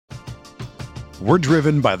We're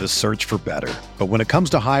driven by the search for better. But when it comes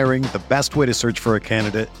to hiring, the best way to search for a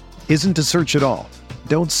candidate isn't to search at all.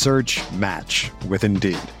 Don't search, match with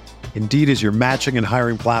Indeed. Indeed is your matching and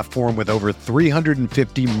hiring platform with over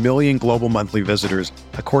 350 million global monthly visitors,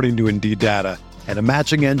 according to Indeed data, and a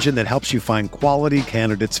matching engine that helps you find quality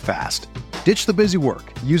candidates fast. Ditch the busy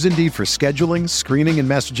work. Use Indeed for scheduling, screening, and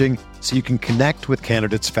messaging so you can connect with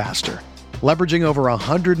candidates faster. Leveraging over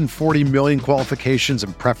 140 million qualifications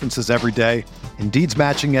and preferences every day, Indeed's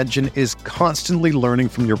matching engine is constantly learning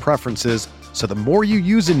from your preferences, so the more you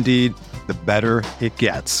use Indeed, the better it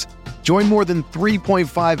gets. Join more than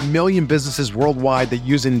 3.5 million businesses worldwide that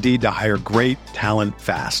use Indeed to hire great talent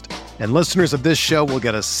fast. And listeners of this show will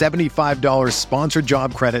get a $75 sponsored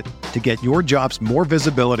job credit to get your jobs more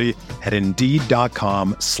visibility at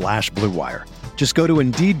Indeed.com/Blue Wire. Just go to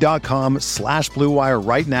Indeed.com/Blue Wire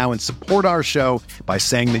right now and support our show by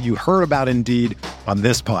saying that you heard about Indeed on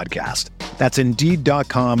this podcast. That's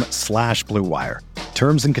Indeed.com/Blue Wire.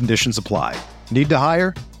 Terms and conditions apply. Need to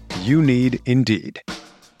hire? You need Indeed.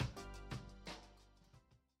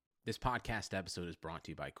 This podcast episode is brought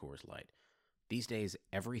to you by Coors Light. These days,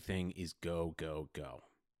 everything is go, go, go.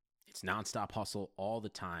 It's nonstop hustle all the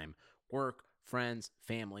time. Work, friends,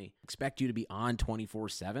 family, expect you to be on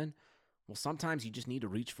 24/7. Well, sometimes you just need to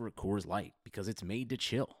reach for a Coors Light because it's made to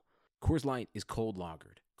chill. Coors Light is cold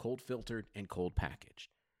lagered, cold filtered, and cold packaged.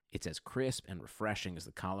 It's as crisp and refreshing as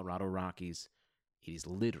the Colorado Rockies. It is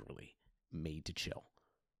literally made to chill.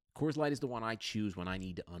 Coors Light is the one I choose when I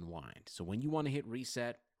need to unwind. So when you want to hit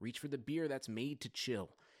reset, reach for the beer that's made to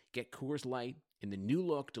chill. Get Coors Light in the new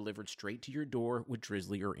look delivered straight to your door with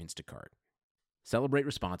Drizzly or Instacart. Celebrate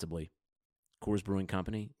responsibly. Coors Brewing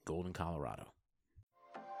Company, Golden, Colorado.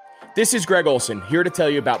 This is Greg Olson, here to tell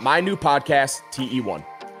you about my new podcast, TE1.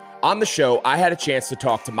 On the show, I had a chance to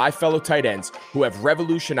talk to my fellow tight ends who have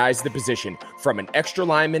revolutionized the position from an extra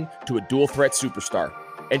lineman to a dual threat superstar.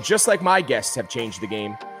 And just like my guests have changed the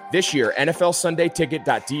game, this year,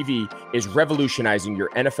 NFLSundayTicket.tv is revolutionizing your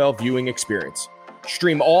NFL viewing experience.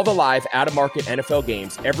 Stream all the live out-of-market NFL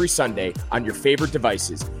games every Sunday on your favorite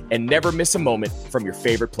devices and never miss a moment from your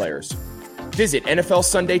favorite players. Visit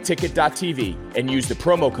NFLSundayTicket.tv and use the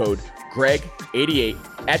promo code GREG88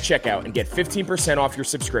 at checkout and get 15% off your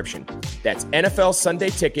subscription. That's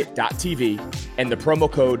NFLSundayTicket.tv and the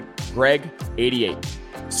promo code GREG88.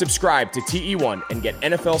 Subscribe to TE1 and get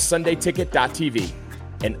NFLSundayTicket.tv.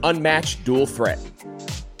 An unmatched dual threat. Breaks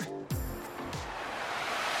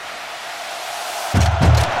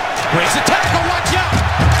a tackle, watch out!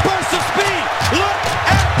 Burst of speed! Look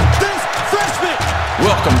at this freshman!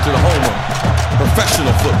 Welcome to the home of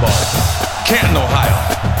professional football, Canton, Ohio.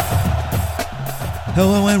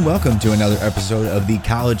 Hello and welcome to another episode of the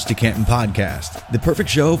College to Canton podcast, the perfect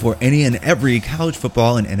show for any and every college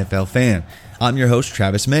football and NFL fan. I'm your host,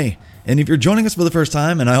 Travis May. And if you're joining us for the first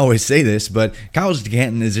time, and I always say this, but College to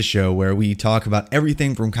Canton is a show where we talk about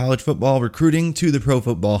everything from college football recruiting to the Pro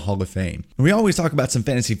Football Hall of Fame. And we always talk about some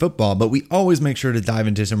fantasy football, but we always make sure to dive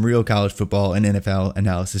into some real college football and NFL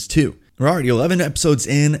analysis too. We're already 11 episodes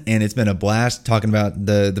in, and it's been a blast talking about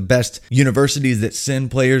the best universities that send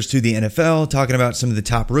players to the NFL, talking about some of the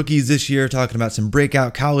top rookies this year, talking about some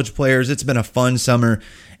breakout college players. It's been a fun summer,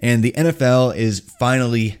 and the NFL is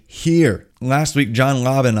finally here. Last week, John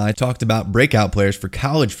Lobb and I talked about breakout players for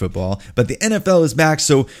college football, but the NFL is back,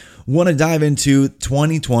 so want to dive into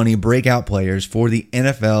 2020 breakout players for the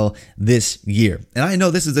NFL this year. And I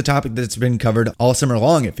know this is a topic that's been covered all summer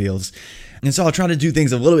long, it feels. And so I'll try to do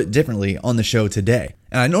things a little bit differently on the show today.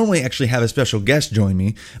 And I normally actually have a special guest join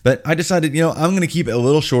me, but I decided, I'm going to keep it a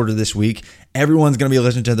little shorter this week. Everyone's going to be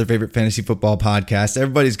listening to their favorite fantasy football podcast.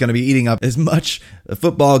 Everybody's going to be eating up as much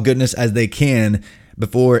football goodness as they can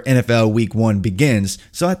before NFL Week 1 begins.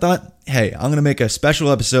 So I thought, hey, I'm going to make a special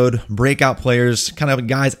episode, breakout players, kind of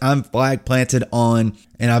guys I'm flag planted on,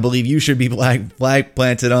 and I believe you should be flag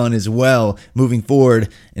planted on as well moving forward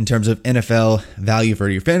in terms of NFL value for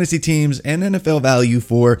your fantasy teams and NFL value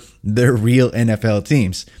for their real NFL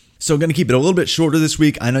teams. So going to keep it a little bit shorter this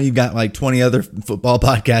week. I know you've got like 20 other football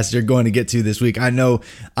podcasts you're going to get to this week. I know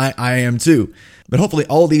I am too. But hopefully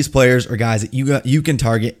all these players are guys that you can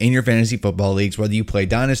target in your fantasy football leagues, whether you play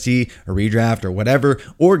Dynasty or Redraft or whatever,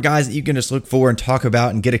 or guys that you can just look for and talk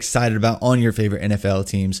about and get excited about on your favorite NFL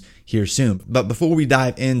teams here soon. But before we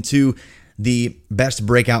dive into the best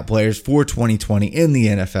breakout players for 2020 in the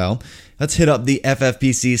NFL, let's hit up the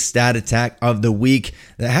FFPC stat attack of the week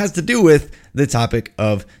that has to do with the topic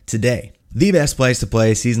of today. The best place to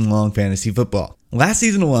play season-long fantasy football. Last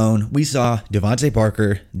season alone, we saw Devontae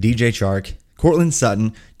Parker, DJ Chark, Courtland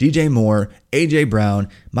Sutton, DJ Moore, AJ Brown,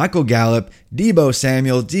 Michael Gallup, Deebo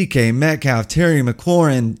Samuel, DK Metcalf, Terry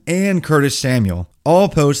McLaurin, and Curtis Samuel all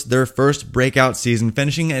post their first breakout season,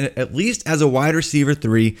 finishing at least as a wide receiver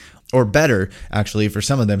 3 or better, actually, for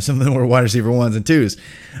some of them. Some of them were wide receiver 1s and 2s.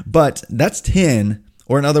 But that's 10,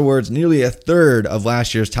 or in other words, nearly a third of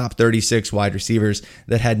last year's top 36 wide receivers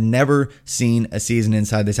that had never seen a season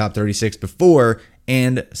inside the top 36 before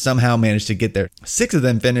and somehow managed to get there. 6 of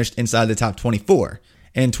them finished inside the top 24.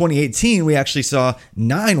 In 2018, we actually saw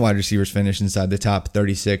 9 wide receivers finish inside the top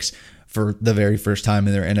 36 for the very first time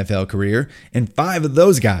in their NFL career, and 5 of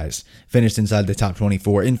those guys finished inside the top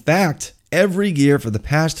 24. In fact, every year for the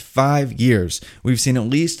past 5 years, we've seen at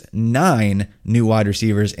least 9 new wide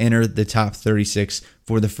receivers enter the top 36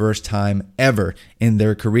 for the first time ever in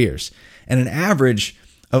their careers. And an average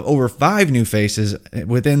of over 5 new faces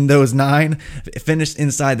within those 9 finished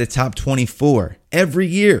inside the top 24 every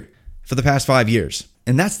year for the past 5 years.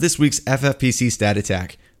 And that's this week's FFPC Stat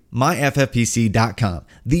Attack. MyFFPC.com,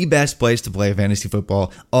 the best place to play fantasy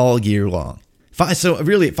football all year long. So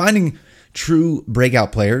really, finding true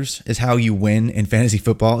breakout players is how you win in fantasy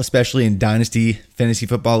football, especially in dynasty fantasy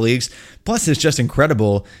football leagues. Plus, it's just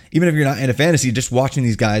incredible, even if you're not into fantasy, just watching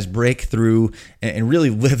these guys break through and really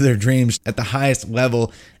live their dreams at the highest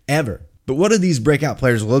level ever. But what do these breakout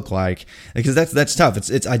players look like? Because that's tough.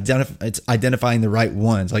 It's identifying the right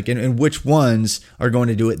ones, like and which ones are going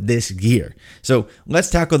to do it this year. So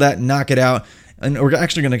let's tackle that and knock it out. And we're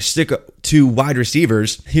actually going to stick to wide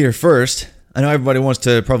receivers here first. I know everybody wants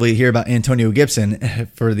to probably hear about Antonio Gibson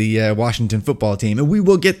for the Washington football team, and we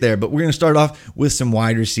will get there, but we're going to start off with some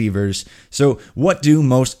wide receivers. So what do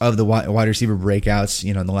most of the wide receiver breakouts,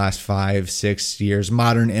 in the last 5-6 years,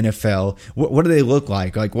 modern NFL, what do they look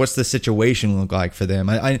like? Like, what's the situation look like for them?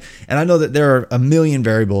 I know that there are a million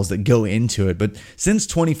variables that go into it, but since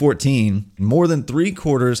 2014, more than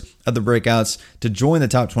 3/4 of the breakouts to join the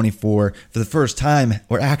top 24 for the first time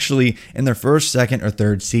were actually in their first, second, or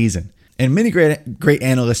third season. And many great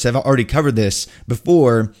analysts have already covered this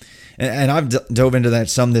before, and I've dove into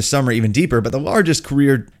that some this summer even deeper, but the largest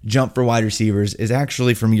career jump for wide receivers is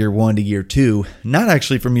actually from year 1 to year 2, not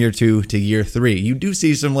actually from year 2 to year 3. You do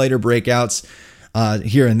see some later breakouts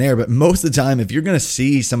here and there, but most of the time, if you're going to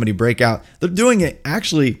see somebody break out, they're doing it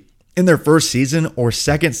actually in their first season or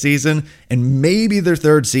second season and maybe their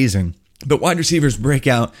third season. But wide receivers break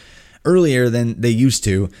out earlier than they used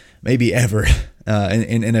to, maybe ever.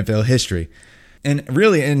 In NFL history. And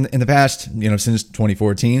really in the past, since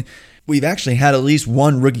 2014, we've actually had at least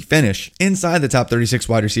one rookie finish inside the top 36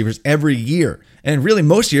 wide receivers every year. And really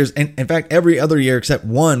most years, and in fact, every other year except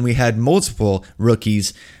one, we had multiple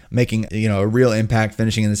rookies making, a real impact,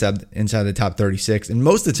 finishing inside the top 36. And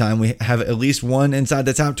most of the time we have at least one inside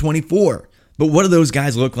the top 24. But what do those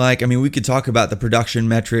guys look like? I mean, we could talk about the production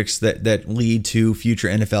metrics that lead to future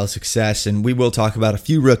NFL success. And we will talk about a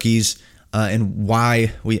few rookies and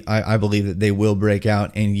why I believe that they will break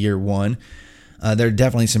out in year 1. There are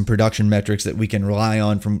definitely some production metrics that we can rely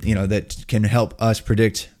on from that can help us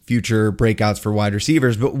predict future breakouts for wide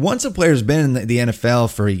receivers. But once a player's been in the NFL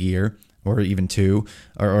for a year or even 2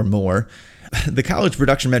 or more, the college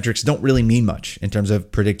production metrics don't really mean much in terms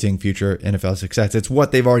of predicting future NFL success. It's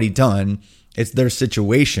what they've already done. It's their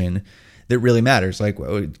situation that really matters. Like,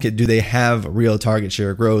 do they have real target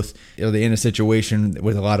share growth? Are they in a situation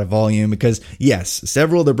with a lot of volume? Because yes,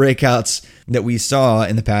 several of the breakouts that we saw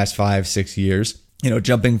in the past 5-6 years,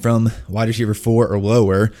 jumping from wide receiver 4 or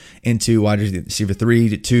lower into wide receiver 3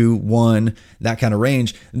 to 2, 1, that kind of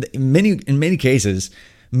range. In many cases,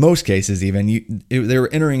 most cases even, they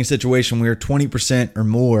were entering a situation where 20% or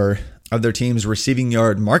more of their team's receiving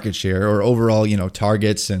yard market share or overall,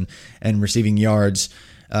 targets and receiving yards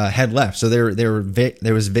had left. So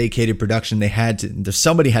there was vacated production.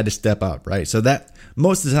 Somebody had to step up, right? So that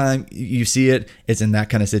most of the time you see it's in that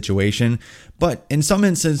kind of situation. But in some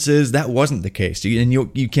instances that wasn't the case. And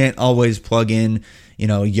you can't always plug in,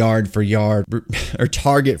 yard for yard or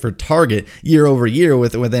target for target year over year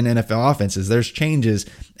within NFL offenses. There's changes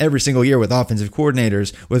every single year with offensive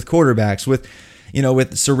coordinators, with quarterbacks, with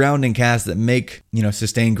surrounding casts that make,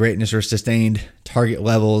 sustained greatness or sustained target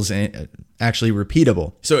levels and actually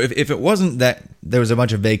repeatable. So if it wasn't that there was a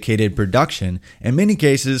bunch of vacated production, in many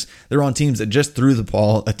cases, they're on teams that just threw the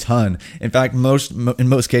ball a ton. In fact, in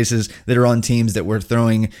most cases, they're on teams that were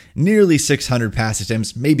throwing nearly 600 pass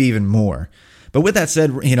attempts, maybe even more. But with that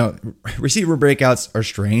said, receiver breakouts are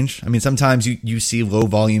strange. I mean, sometimes you see low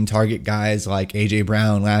volume target guys like A.J.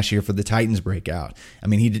 Brown last year for the Titans breakout. I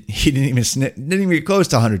mean, he didn't even get close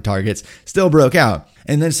to 100 targets, still broke out.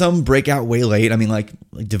 And then some breakout way late. I mean, like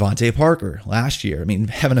Devontae Parker last year. I mean,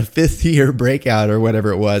 having a 5th year breakout or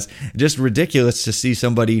whatever it was, just ridiculous to see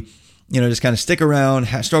somebody, just kind of stick around,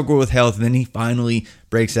 struggle with health, and then he finally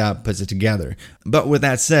breaks out, puts it together. But with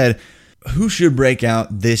that said, who should break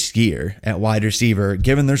out this year at wide receiver,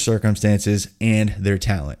 given their circumstances and their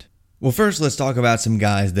talent? Well, first, let's talk about some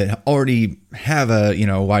guys that already have a,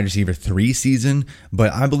 wide receiver 3 season,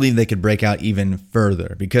 but I believe they could break out even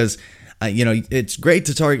further because, it's great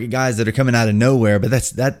to target guys that are coming out of nowhere, but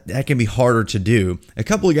that can be harder to do. A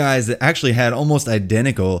couple of guys that actually had almost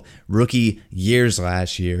identical rookie years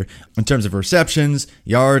last year in terms of receptions,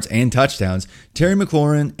 yards, and touchdowns, Terry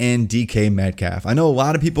McLaurin and DK Metcalf. I know a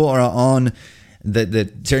lot of people are on the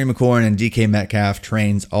Terry McLaurin and DK Metcalf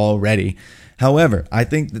trains already. However, I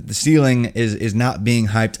think that the ceiling is not being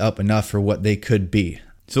hyped up enough for what they could be.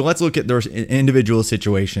 So let's look at their individual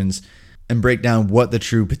situations and break down what the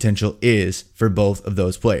true potential is for both of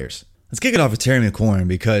those players. Let's kick it off with Terry McLaurin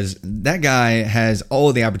because that guy has all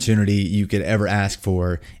of the opportunity you could ever ask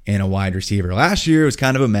for in a wide receiver. Last year was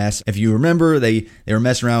kind of a mess. If you remember, they were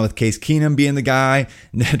messing around with Case Keenum being the guy,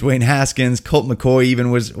 Dwayne Haskins, Colt McCoy even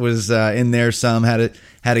was in there some, had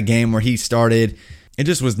a game where he started. It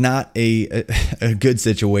just was not a good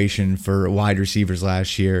situation for wide receivers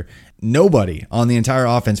last year. Nobody on the entire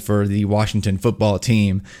offense for the Washington football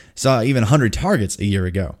team saw even 100 targets a year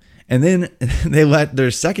ago. And then they let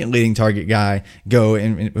their second leading target guy go,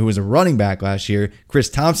 who was a running back last year. Chris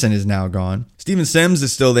Thompson is now gone. Steven Sims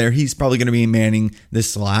is still there. He's probably going to be manning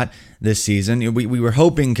this slot this season. We were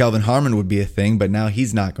hoping Kelvin Harmon would be a thing, but now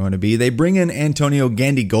he's not going to be. They bring in Antonio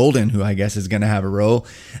Gandy-Golden, who I guess is going to have a role.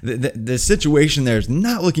 The situation there is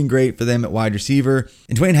not looking great for them at wide receiver.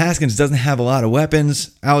 And Dwayne Haskins doesn't have a lot of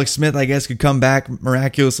weapons. Alex Smith, I guess, could come back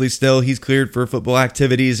miraculously still. He's cleared for football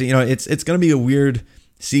activities. It's going to be a weird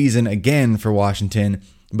season again for Washington,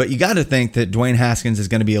 but you got to think that Dwayne Haskins is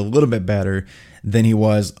going to be a little bit better than he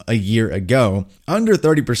was a year ago. Under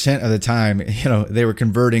 30% of the time, they were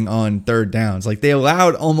converting on third downs. Like they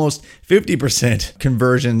allowed almost 50%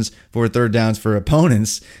 conversions for third downs for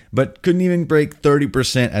opponents, but couldn't even break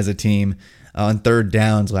 30% as a team on third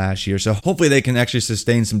downs last year. So hopefully they can actually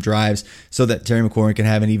sustain some drives so that Terry McLaurin can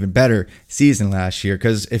have an even better season last year.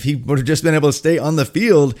 Because if he would have just been able to stay on the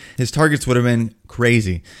field, his targets would have been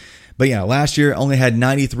crazy. But yeah, last year only had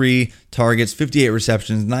 93 targets, 58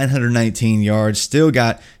 receptions, 919 yards, still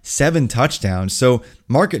got 7 touchdowns. So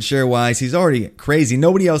market share wise, he's already crazy.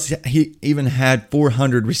 Nobody else he even had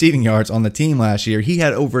 400 receiving yards on the team last year. He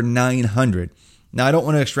had over 900. Now, I don't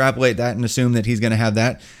want to extrapolate that and assume that he's going to have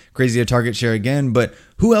that crazy a target share again, but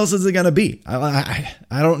who else is it going to be? I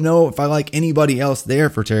don't know if I like anybody else there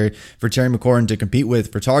for Terry McLaurin to compete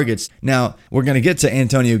with for targets. Now, we're going to get to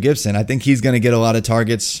Antonio Gibson. I think he's going to get a lot of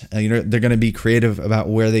targets. They're going to be creative about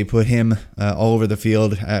where they put him all over the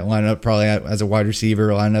field, line up probably as a wide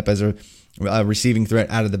receiver, line up as a receiving threat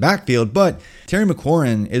out of the backfield. But Terry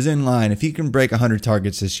McLaurin is in line. If he can break 100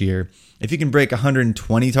 targets this year, if he can break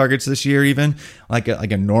 120 targets this year, even like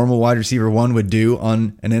a normal wide receiver one would do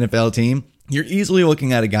on an NFL team, you're easily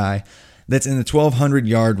looking at a guy that's in the 1,200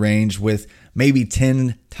 yard range with maybe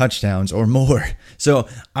 10 touchdowns or more. So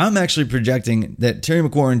I'm actually projecting that Terry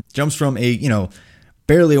McLaurin jumps from a,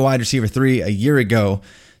 barely a wide receiver 3 a year ago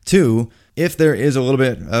to, if there is a little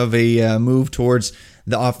bit of a move towards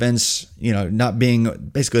the offense, not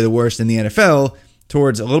being basically the worst in the NFL,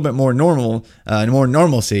 towards a little bit more normal and more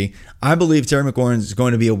normalcy, I believe Terry McLaurin is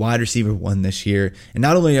going to be a wide receiver 1 this year. And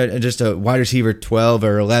not only just a wide receiver 12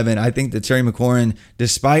 or 11, I think that Terry McLaurin,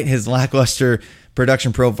 despite his lackluster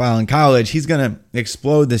production profile in college, he's going to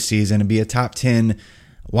explode this season and be a top 10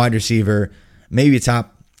 wide receiver, maybe a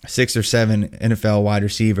top 6 or 7 NFL wide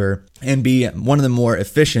receiver, and be one of the more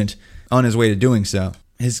efficient on his way to doing so.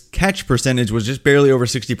 His catch percentage was just barely over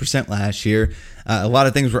 60% last year. A lot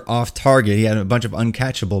of things were off target. He had a bunch of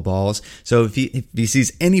uncatchable balls. So if he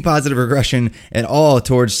sees any positive regression at all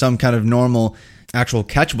towards some kind of normal actual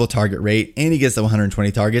catchable target rate, and he gets the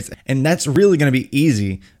 120 targets, and that's really going to be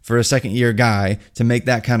easy for a second-year guy to make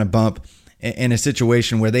that kind of bump in a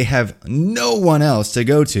situation where they have no one else to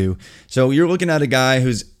go to. So you're looking at a guy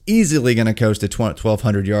who's easily going to coast to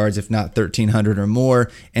 1,200 yards, if not 1,300 or more,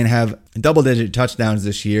 and have double-digit touchdowns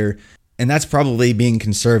this year. And that's probably being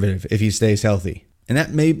conservative if he stays healthy. And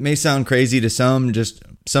that may sound crazy to some. Just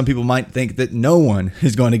some people might think that no one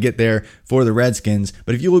is going to get there for the Redskins.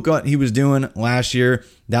 But if you look at what he was doing last year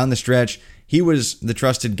down the stretch, he was the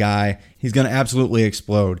trusted guy. He's going to absolutely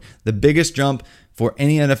explode. The biggest jump for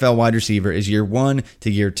any NFL wide receiver is year 1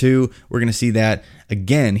 to year 2. We're going to see that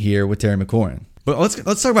again here with Terry McLaurin. But let's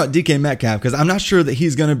talk about DK Metcalf, because I'm not sure that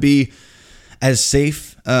he's going to be as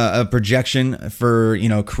safe a projection for,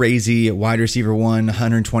 crazy wide receiver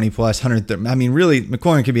 120 plus, 130. I mean, really,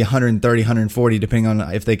 McLaurin could be 130, 140, depending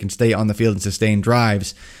on if they can stay on the field and sustain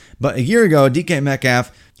drives. But a year ago, DK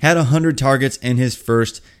Metcalf had 100 targets in his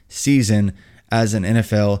first season as an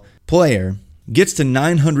NFL player. Gets to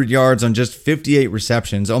 900 yards on just 58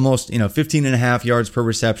 receptions, almost 15 and a half yards per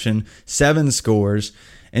reception, 7 scores.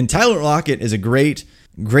 And Tyler Lockett is a great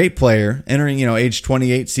player, entering age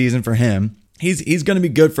 28 season for him. He's going to be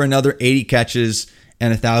good for another 80 catches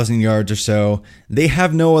and 1,000 yards or so. They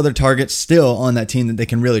have no other targets still on that team that they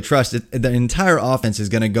can really trust. The entire offense is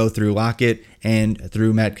going to go through Lockett and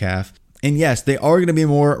through Metcalf. And yes, they are going to be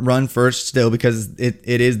more run first still because it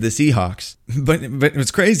is the Seahawks. But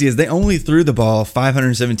what's crazy is they only threw the ball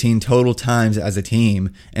 517 total times as a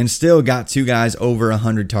team and still got 2 guys over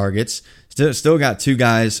 100 targets. Still got 2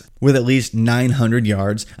 guys with at least 900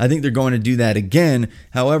 yards. I think they're going to do that again.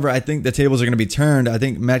 However, I think the tables are going to be turned. I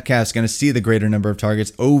think Metcalf's going to see the greater number of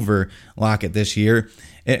targets over Lockett this year.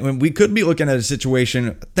 And we could be looking at a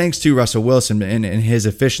situation, thanks to Russell Wilson and his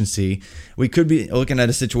efficiency, we could be looking at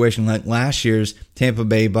a situation like last year's Tampa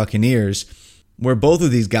Bay Buccaneers, where both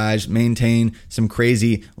of these guys maintain some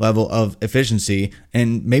crazy level of efficiency,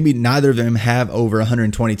 and maybe neither of them have over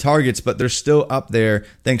 120 targets, but they're still up there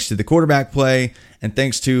thanks to the quarterback play and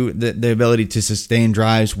thanks to the ability to sustain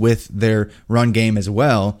drives with their run game as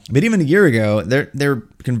well. But even a year ago, they're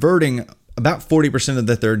converting about 40% of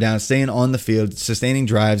the third down, staying on the field, sustaining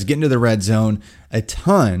drives, getting to the red zone a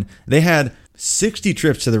ton. They had 60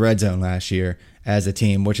 trips to the red zone last year as a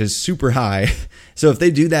team, which is super high. So if they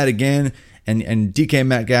do that again, and DK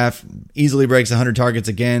Metcalf easily breaks 100 targets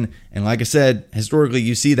again, and like I said, historically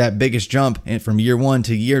you see that biggest jump from year 1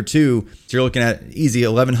 to year 2, so you're looking at easy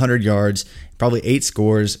 1,100 yards, probably 8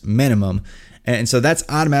 scores minimum. And so that's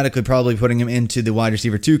automatically probably putting him into the wide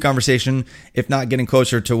receiver 2 conversation, if not getting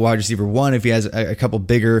closer to wide receiver 1 if he has a couple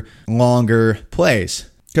bigger, longer plays.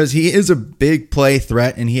 Because he is a big play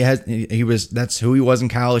threat, and that's who he was in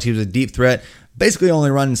college. He was a deep threat, basically only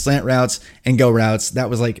running slant routes and go routes. That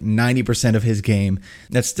was like 90% of his game.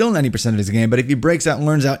 That's still 90% of his game, but if he breaks out and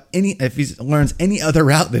learns any other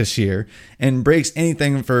route this year and breaks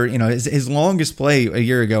anything for, his longest play a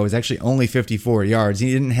year ago was actually only 54 yards.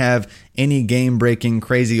 He didn't have any game-breaking,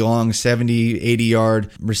 crazy long 70, 80-yard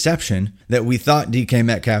reception that we thought DK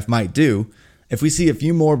Metcalf might do. If we see a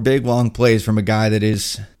few more big, long plays from a guy that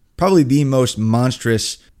is probably the most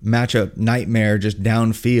monstrous matchup nightmare just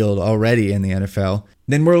downfield already in the NFL,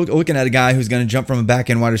 then we're looking at a guy who's going to jump from a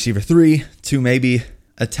back-end wide receiver 3 to maybe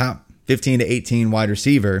a top 15 to 18 wide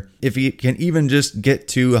receiver if he can even just get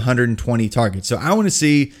to 120 targets. So I want to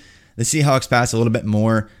see the Seahawks pass a little bit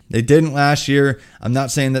more. They didn't last year. I'm not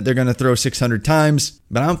saying that they're going to throw 600 times,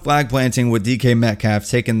 but I'm flag planting with DK Metcalf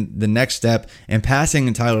taking the next step and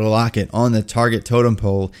passing Tyler Lockett on the target totem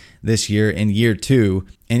pole this year in year 2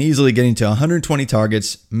 and easily getting to 120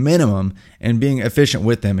 targets minimum and being efficient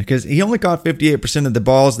with them, because he only caught 58% of the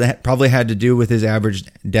balls. That probably had to do with his average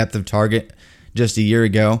depth of target just a year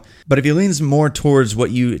ago. But if he leans more towards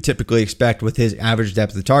what you typically expect with his average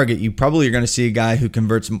depth of target, you probably are going to see a guy who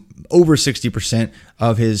converts over 60%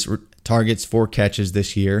 of his targets for catches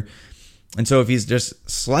this year. And so if he's just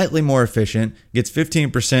slightly more efficient, gets 15%,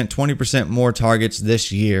 20% more targets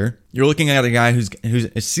this year, you're looking at a guy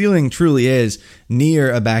whose ceiling truly is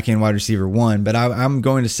near a back-end wide receiver 1. But I'm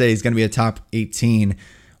going to say he's going to be a top 18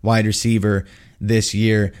 wide receiver this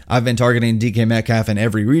year. I've been targeting DK Metcalf in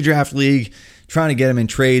every redraft league, trying to get him in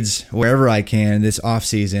trades wherever I can this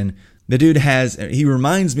offseason. The dude he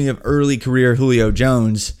reminds me of early career Julio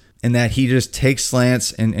Jones in that he just takes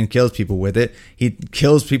slants and kills people with it. He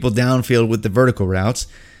kills people downfield with the vertical routes.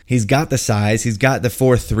 He's got the size, he's got the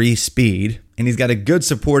 4.3 speed, and he's got a good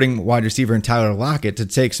supporting wide receiver in Tyler Lockett to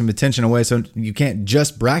take some attention away so you can't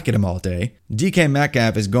just bracket him all day. DK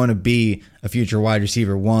Metcalf is going to be a future wide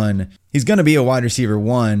receiver 1. He's going to be a wide receiver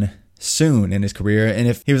 1 soon in his career, and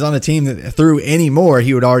if he was on a team that threw any more,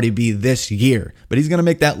 he would already be this year. But he's going to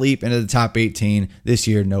make that leap into the top 18 this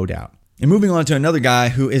year, no doubt. And moving on to another guy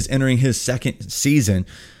who is entering his second season,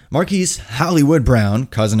 Marquise Hollywood Brown,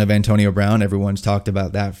 cousin of Antonio Brown. Everyone's talked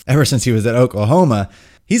about that ever since he was at Oklahoma.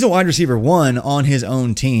 He's a wide receiver 1 on his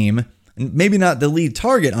own team. Maybe not the lead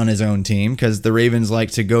target on his own team because the Ravens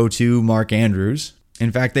like to go to Mark Andrews.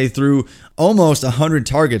 In fact, they threw almost 100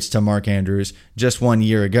 targets to Mark Andrews just 1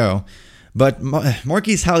 year ago. But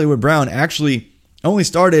Marquise Hollywood Brown actually only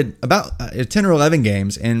started about 10 or 11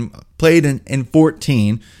 games and played in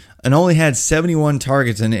 14 and only had 71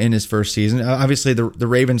 targets in his first season. Obviously, the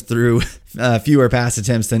Ravens threw fewer pass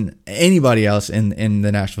attempts than anybody else in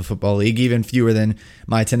the National Football League, even fewer than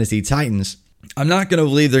my Tennessee Titans. I'm not going to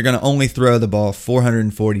believe they're going to only throw the ball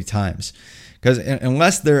 440 times. Because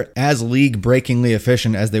unless they're as league-breakingly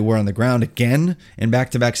efficient as they were on the ground again in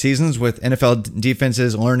back-to-back seasons, with NFL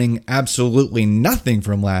defenses learning absolutely nothing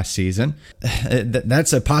from last season,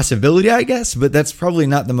 that's a possibility, I guess, but that's probably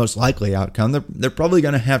not the most likely outcome. They're probably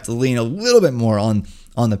going to have to lean a little bit more on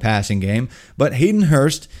the passing game. But Hayden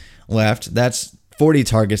Hurst left. That's 40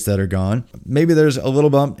 targets that are gone. Maybe there's a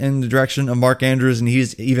little bump in the direction of Mark Andrews, and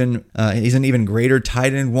he's an even greater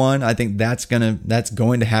tight end one. I think that's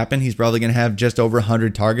going to happen. He's probably going to have just over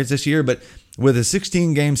 100 targets this year. But with a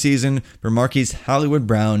 16-game season for Marquise Hollywood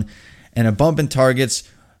Brown and a bump in targets,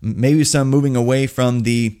 maybe some moving away from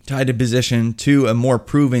the tight end position to a more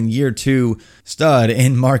proven year 2 stud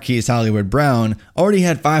in Marquise Hollywood Brown, already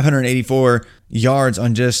had 584 yards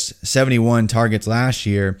on just 71 targets last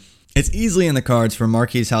year. It's easily in the cards for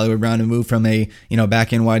Marquise Hollywood Brown to move from a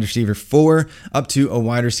back-end wide receiver 4 up to a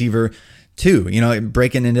wide receiver 2.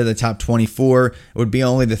 Breaking into the top 24 would be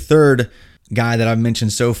only the third guy that I've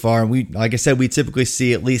mentioned so far. Like I said, we typically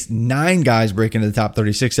see at least 9 guys break into the top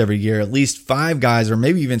 36 every year, at least 5 guys or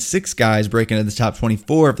maybe even 6 guys break into the top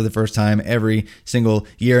 24 for the first time every single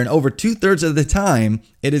year. And over 2/3 of the time,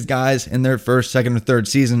 it is guys in their first, second, or third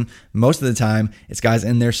season. Most of the time, it's guys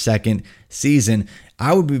in their second season.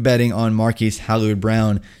 I would be betting on Marquise Hollywood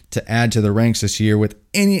Brown to add to the ranks this year with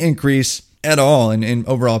any increase at all in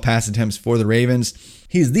overall pass attempts for the Ravens.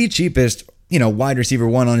 He's the cheapest, wide receiver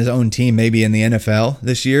 1 on his own team, maybe in the NFL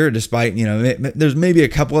this year, despite, there's maybe a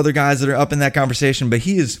couple other guys that are up in that conversation, but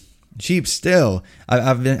he is cheap still.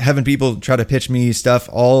 I've been having people try to pitch me stuff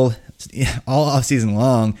all off season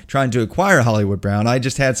long, trying to acquire Hollywood Brown. I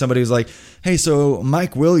just had somebody who's like, hey, so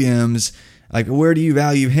Mike Williams, like, where do you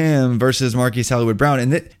value him versus Marquise Hollywood Brown?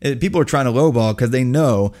 And people are trying to lowball because they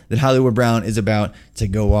know that Hollywood Brown is about to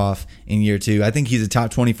go off in year 2. I think he's a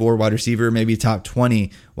top 24 wide receiver, maybe top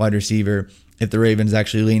 20 wide receiver if the Ravens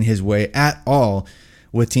actually lean his way at all,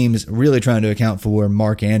 with teams really trying to account for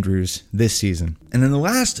Mark Andrews this season. And then the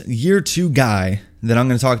last year 2 guy that I'm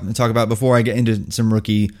going to talk about before I get into some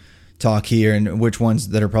rookie talk here and which ones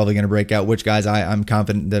that are probably going to break out, which guys I'm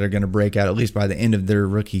confident that are going to break out at least by the end of their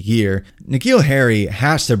rookie year. N'Keal Harry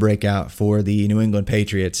has to break out for the New England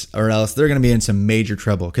Patriots, or else they're going to be in some major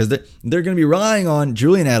trouble because they're going to be relying on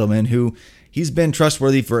Julian Edelman, who he's been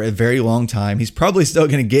trustworthy for a very long time. He's probably still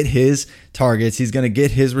going to get his targets. He's going to get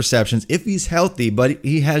his receptions if he's healthy, but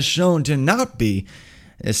he has shown to not be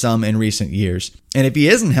some in recent years. And if he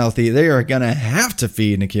isn't healthy, they are going to have to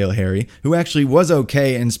feed N'Keal Harry, who actually was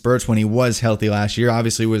okay in spurts when he was healthy last year.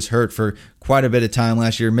 Obviously was hurt for quite a bit of time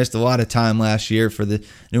last year, missed a lot of time last year for the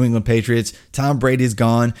New England Patriots. Tom Brady's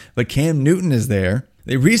gone, but Cam Newton is there.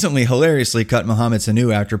 They recently hilariously cut Mohamed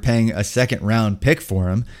Sanu after paying a second-round pick for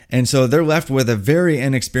him. And so they're left with a very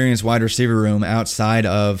inexperienced wide receiver room outside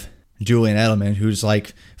of Julian Edelman, who's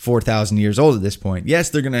like 4,000 years old at this point. Yes,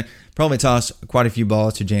 they're going to probably toss quite a few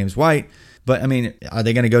balls to James White, but I mean, are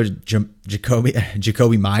they going to go to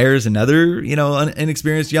Jacoby Myers, another,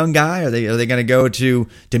 inexperienced young guy? Are they going to go to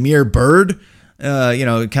Damiere Byrd,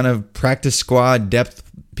 kind of practice squad depth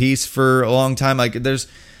piece for a long time? Like there's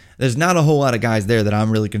not a whole lot of guys there that I'm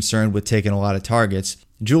really concerned with taking a lot of targets.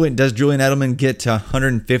 Does Julian Edelman get to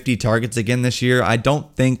 150 targets again this year? I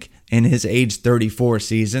don't think in his age 34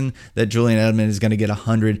 season that Julian Edelman is going to get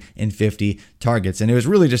 150 targets. And it was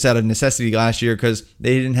really just out of necessity last year because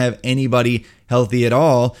they didn't have anybody healthy at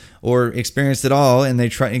all or experienced at all, and they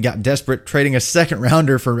got desperate trading a second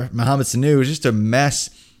rounder for Mohamed Sanu. It was just a mess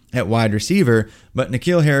at wide receiver. But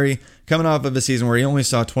N'Keal Harry, coming off of a season where he only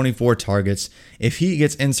saw 24 targets, if he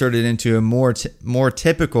gets inserted into a more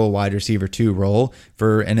typical wide receiver 2 role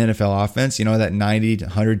for an NFL offense, that 90 to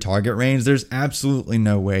 100 target range, there's absolutely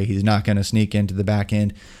no way he's not going to sneak into the back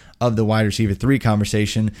end of the wide receiver 3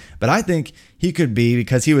 conversation. But I think he could be,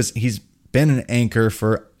 because he's been an anchor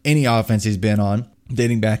for any offense he's been on,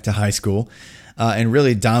 dating back to high school. And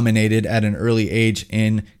really dominated at an early age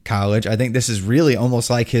in college. I think this is really almost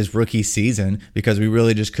like his rookie season because we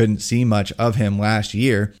really just couldn't see much of him last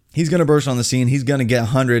year. He's going to burst on the scene. He's going to get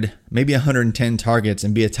 100, maybe 110 targets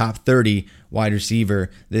and be a top 30 wide receiver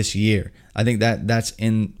this year. I think that's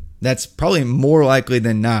in that's probably more likely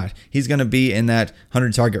than not. He's going to be in that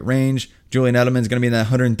 100 target range. Julian Edelman's going to be in that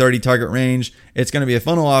 130 target range. It's going to be a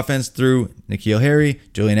funnel offense through N'Keal Harry,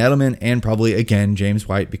 Julian Edelman, and probably, again, James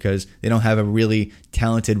White, because they don't have a really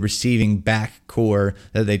talented receiving back core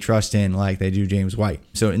that they trust in like they do James White.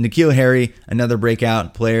 So N'Keal Harry, another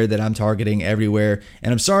breakout player that I'm targeting everywhere.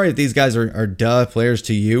 And I'm sorry if these guys are duh players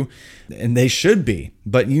to you, and they should be,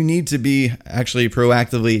 but you need to be actually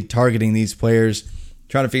proactively targeting these players,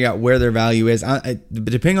 trying to figure out where their value is.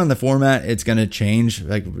 Depending on the format, it's going to change.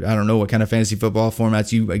 Like, I don't know what kind of fantasy football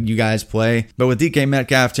formats you guys play, but with DK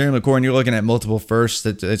Metcalf, Terry McLaurin, you're looking at multiple firsts.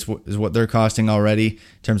 That is what they're costing already in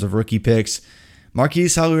terms of rookie picks.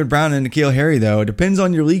 Marquise Hollywood-Brown and N'Keal Harry, though, it depends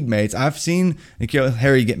on your league mates. I've seen N'Keal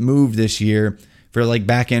Harry get moved this year for like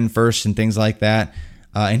back end first and things like that,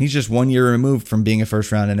 and he's just 1 year removed from being a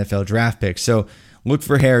first round NFL draft pick. So look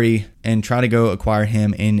for Harry and try to go acquire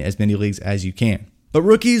him in as many leagues as you can. But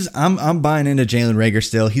rookies, I'm buying into Jalen Reagor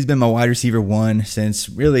still. He's been my wide receiver 1 since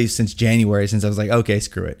January, since I was like, okay,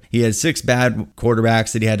 screw it. He had 6 bad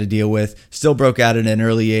quarterbacks that he had to deal with, still broke out at an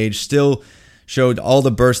early age, still showed all the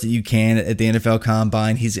burst that you can at the NFL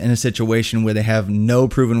Combine. He's in a situation where they have no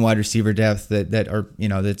proven wide receiver depth that are,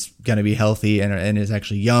 that's going to be healthy and is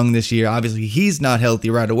actually young this year. Obviously, he's not healthy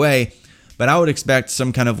right away, but I would expect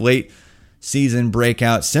some kind of late season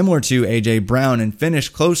breakout similar to A.J. Brown and finish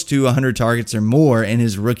close to 100 targets or more in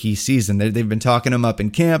his rookie season. They've been talking him up in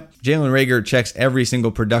camp. Jalen Reagor checks every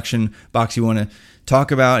single production box you want to talk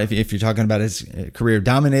about. If you're talking about his career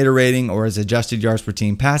dominator rating or his adjusted yards per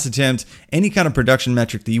team pass attempt, any kind of production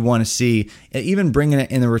metric that you want to see, even bringing it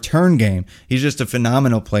in the return game, he's just a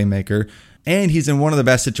phenomenal playmaker. And he's in one of the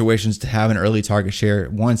best situations to have an early target share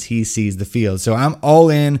once he sees the field. So I'm all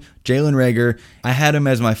in Jalen Reagor. I had him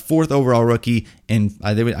as my 4th overall rookie, and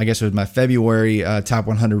I guess it was my February top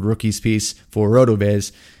 100 rookies piece for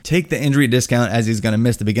RotoViz. Take the injury discount as he's going to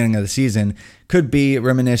miss the beginning of the season. Could be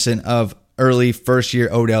reminiscent of early first-year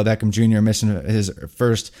Odell Beckham Jr. missing his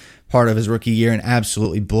first part of his rookie year and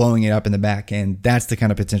absolutely blowing it up in the back end. That's the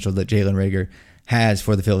kind of potential that Jalen Reagor has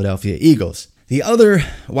for the Philadelphia Eagles. The other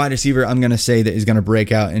wide receiver I'm going to say that is going to break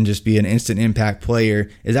out and just be an instant impact player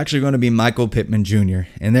is actually going to be Michael Pittman Jr.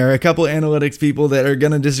 And there are a couple of analytics people that are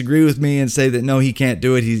going to disagree with me and say that no, he can't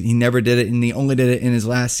do it. He never did it, and he only did it in his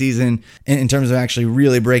last season. In terms of actually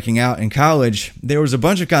really breaking out in college, there was a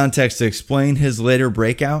bunch of context to explain his later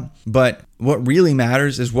breakout, but what really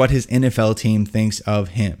matters is what his NFL team thinks of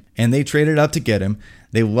him. And they traded up to get him.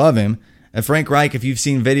 They love him. Frank Reich, if you've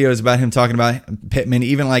seen videos about him talking about Pittman,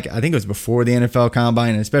 even I think it was before the NFL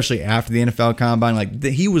Combine and especially after the NFL Combine,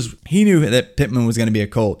 he knew that Pittman was going to be a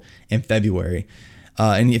Colt in February.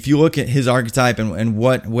 And if you look at his archetype and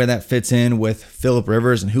where that fits in with Phillip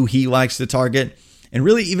Rivers and who he likes to target, and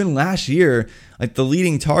really even last year, the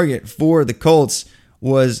leading target for the Colts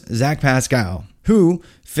was Zach Pascal, who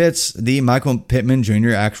fits the Michael Pittman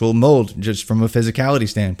Jr. actual mold just from a physicality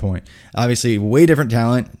standpoint. Obviously, way different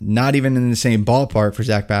talent, not even in the same ballpark for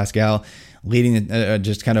Zach Pascal, leading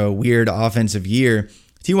just kind of a weird offensive year.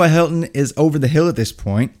 T.Y. Hilton is over the hill at this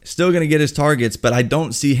point, still going to get his targets, but I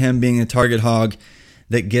don't see him being a target hog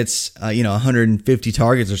that gets 150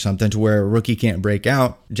 targets or something to where a rookie can't break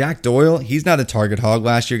out. Jack Doyle, he's not a target hog.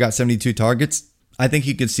 Last year got 72 targets. I think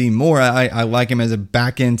he could see more. I like him as a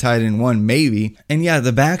back-end tight end 1, maybe. And yeah,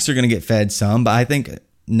 the backs are going to get fed some, but I think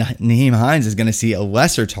Nyheim Hines is going to see a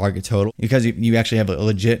lesser target total because you actually have a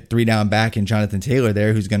legit 3-down back in Jonathan Taylor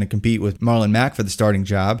there who's going to compete with Marlon Mack for the starting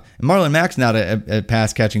job. And Marlon Mack's not a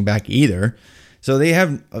pass-catching back either. So they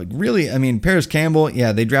have Paris Campbell,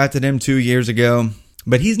 yeah, they drafted him 2 years ago.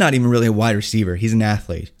 But he's not even really a wide receiver. He's an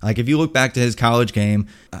athlete. If you look back to his college game,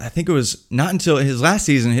 I think it was not until his last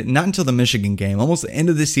season, not until the Michigan game, almost the end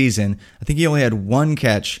of the season, I think he only had 1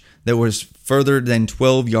 catch that was further than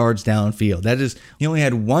 12 yards downfield. That is, he only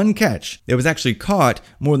had 1 catch that was actually caught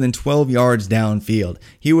more than 12 yards downfield.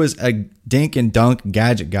 He was a dink and dunk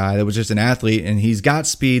gadget guy that was just an athlete, and he's got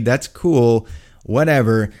speed. That's cool.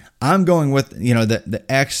 Whatever. I'm going with, the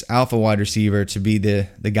ex-alpha wide receiver to be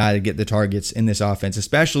the guy to get the targets in this offense,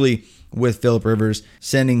 especially with Phillip Rivers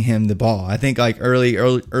sending him the ball. I think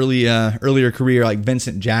earlier career, like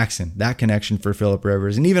Vincent Jackson, that connection for Phillip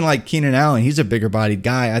Rivers. And even like Keenan Allen, he's a bigger bodied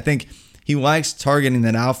guy. I think he likes targeting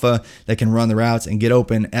that alpha that can run the routes and get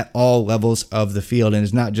open at all levels of the field and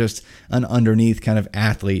is not just an underneath kind of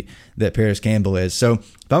athlete that Paris Campbell is. So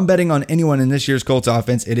if I'm betting on anyone in this year's Colts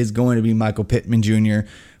offense, it is going to be Michael Pittman Jr.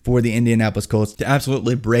 for the Indianapolis Colts to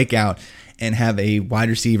absolutely break out and have a wide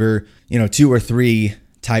receiver, 2 or 3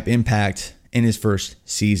 type impact in his first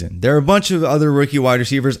season. There are a bunch of other rookie wide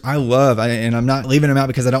receivers I love, and I'm not leaving him out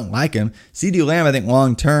because I don't like him. CeeDee Lamb, I think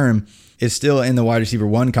long term, is still in the wide receiver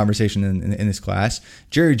 1 conversation in this class.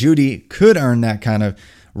 Jerry Jeudy could earn that kind of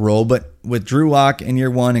role, but with Drew Lock in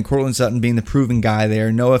year 1 and Courtland Sutton being the proven guy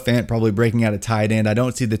there, Noah Fant probably breaking out a tight end, I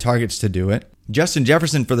don't see the targets to do it. Justin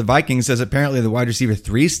Jefferson for the Vikings is apparently the wide receiver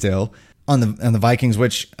 3 still on the Vikings,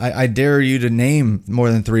 which I dare you to name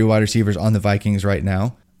more than 3 wide receivers on the Vikings right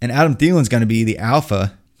now. And Adam Thielen's going to be the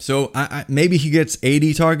alpha. So maybe he gets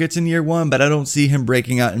 80 targets in year 1, but I don't see him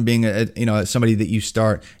breaking out and being somebody that you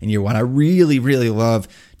start in year 1. I really, really love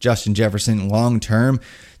Justin Jefferson long term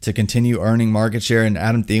to continue earning market share, and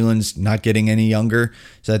Adam Thielen's not getting any younger.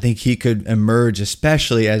 So I think he could emerge,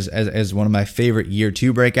 especially as one of my favorite year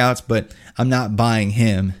 2 breakouts, but I'm not buying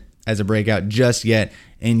him as a breakout just yet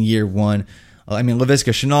in year 1. I mean,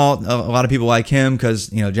 Laviska Shenault, a lot of people like him because,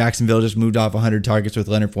 Jacksonville just moved off 100 targets with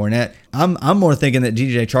Leonard Fournette. I'm more thinking that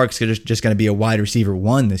DJ Chark's just going to be a wide receiver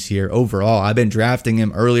 1 this year overall. I've been drafting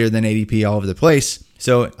him earlier than ADP all over the place,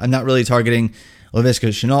 so I'm not really targeting Laviska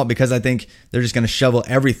Shenault because I think they're just going to shovel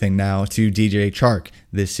everything now to DJ Chark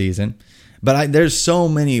this season. But there's so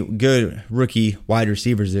many good rookie wide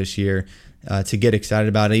receivers this year to get excited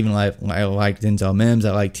about. Even I like Denzel Mims,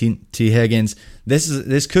 I like T. Higgins.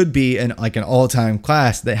 This could be an all-time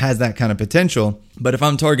class that has that kind of potential. But if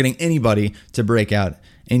I'm targeting anybody to break out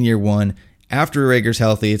in year 1, after Rager's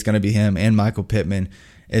healthy, it's going to be him, and Michael Pittman,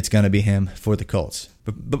 it's going to be him for the Colts.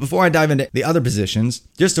 But before I dive into the other positions,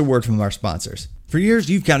 just a word from our sponsors. For years,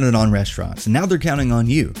 you've counted on restaurants, and now they're counting on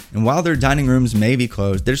you. And while their dining rooms may be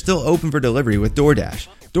closed, they're still open for delivery with DoorDash.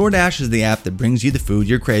 DoorDash is the app that brings you the food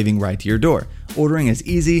you're craving right to your door. Ordering is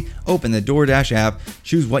easy. Open the DoorDash app,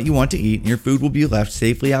 choose what you want to eat, and your food will be left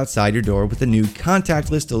safely outside your door with the new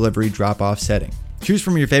contactless delivery drop-off setting. Choose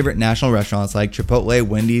from your favorite national restaurants like Chipotle,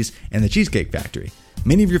 Wendy's, and the Cheesecake Factory.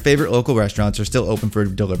 Many of your favorite local restaurants are still open for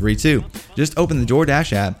delivery too. Just open the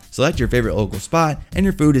DoorDash app, select your favorite local spot, and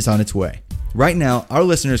your food is on its way. Right now, our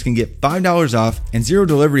listeners can get $5 off and 0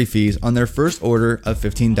 delivery fees on their first order of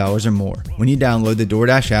 $15 or more when you download the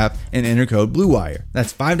DoorDash app and enter code BLUEWIRE.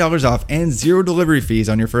 That's $5 off and 0 delivery fees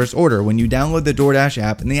on your first order when you download the DoorDash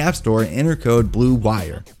app in the App Store and enter code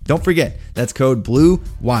BLUEWIRE. Don't forget, that's code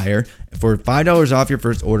BLUEWIRE for $5 off your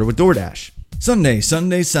first order with DoorDash.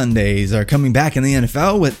 Sundays are coming back in the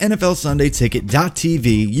NFL with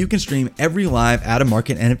NFLSundayTicket.tv. You can stream every live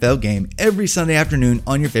out-of-market NFL game every Sunday afternoon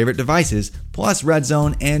on your favorite devices, plus Red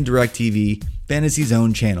Zone and DirecTV Fantasy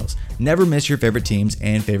Zone channels. Never miss your favorite teams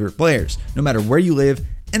and favorite players. No matter where you live,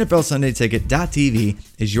 NFLSundayTicket.tv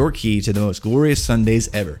is your key to the most glorious Sundays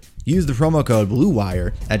ever. Use the promo code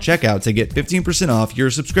BLUEWIRE at checkout to get 15% off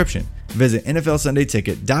your subscription. Visit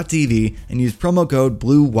NFLSundayTicket.tv and use promo code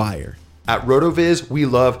BLUEWIRE. At RotoViz, we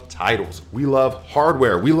love titles, we love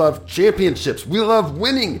hardware, we love championships, we love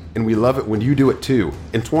winning, and we love it when you do it too.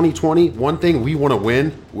 In 2020, one thing we want to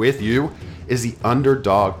win with you is the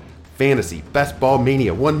Underdog Fantasy Best Ball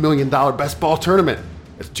Mania $1 million Best Ball Tournament.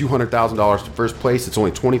 It's $200,000 to first place. It's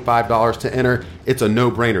only $25 to enter. It's a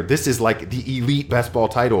no-brainer. This is like the elite best ball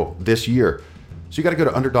title this year. So you got to go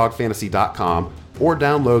to UnderdogFantasy.com or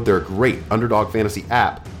download their great Underdog Fantasy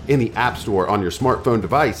app in the App Store on your smartphone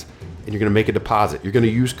device. And you're going to make a deposit. You're going to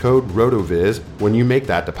use code RotoViz when you make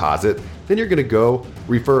that deposit. Then you're going to go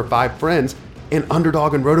refer 5 friends, and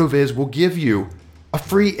Underdog and RotoViz will give you a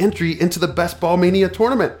free entry into the Best Ball Mania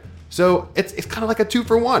tournament. So it's kind of like a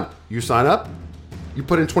 2-for-1. You sign up, you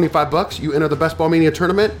put in $25, you enter the Best Ball Mania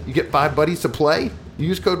tournament, you get 5 buddies to play, you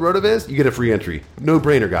use code RotoViz, you get a free entry. No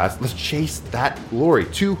brainer, guys. Let's chase that glory.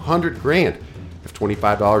 $200,000. If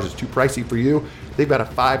 $25 is too pricey for you, they've got a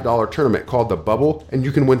 $5 tournament called The Bubble, and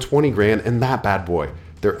you can win $20,000 in that bad boy.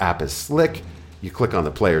 Their app is slick. You click on the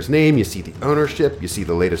player's name, you see the ownership, you see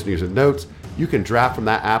the latest news and notes. You can draft from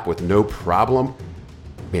that app with no problem.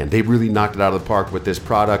 Man, they really knocked it out of the park with this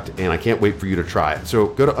product, and I can't wait for you to try it. So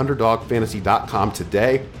go to UnderdogFantasy.com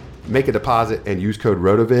today, make a deposit, and use code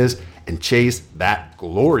RotoViz, and chase that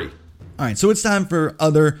glory. All right, so it's time for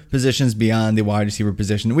other positions beyond the wide receiver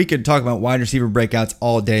position. We could talk about wide receiver breakouts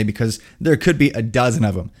all day because there could be a dozen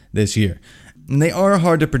of them this year. And they are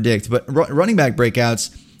hard to predict, but running back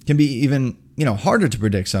breakouts can be even harder to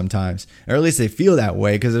predict sometimes, or at least they feel that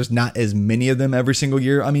way because there's not as many of them every single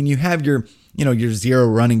year. I mean, you have your 0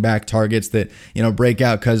 running back targets that, break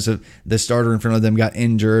out because of the starter in front of them got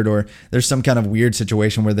injured, or there's some kind of weird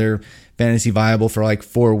situation where they're fantasy viable for like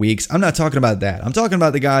 4 weeks. I'm not talking about that. I'm talking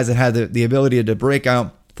about the guys that had the ability to break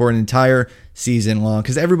out for an entire season long,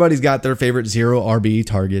 because everybody's got their favorite 0 RB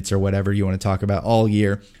targets or whatever you want to talk about all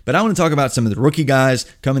year. But I want to talk about some of the rookie guys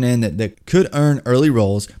coming in that could earn early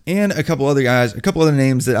roles, and a couple other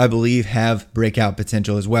names that I believe have breakout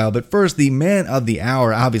potential as well. But first, the man of the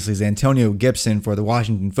hour obviously is Antonio Gibson for the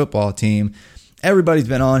Washington football team. Everybody's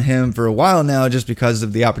been on him for a while now just because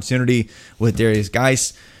of the opportunity with Derrius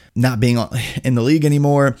Guice not being in the league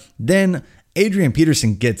anymore. Then Adrian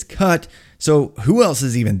Peterson gets cut. So who else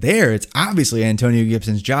is even there? It's obviously Antonio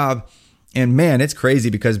Gibson's job. And man, it's crazy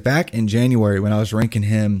because back in January when I was ranking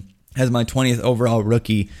him as my 20th overall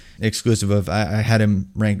rookie, exclusive of, I had him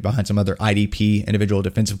ranked behind some other IDP individual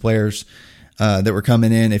defensive players that were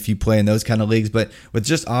coming in if you play in those kind of leagues. But with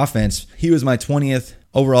just offense, he was my 20th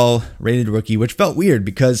overall rated rookie, which felt weird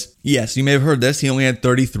because, yes, you may have heard this, he only had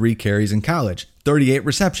 33 carries in college, 38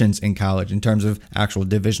 receptions in college in terms of actual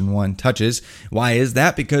Division I touches. Why is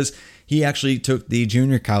that? Because he actually took the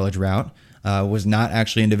junior college route, was not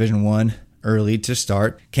actually in Division I early to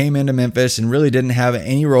start, came into Memphis and really didn't have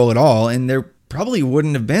any role at all, and there probably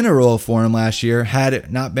wouldn't have been a role for him last year had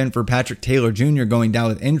it not been for Patrick Taylor Jr. going down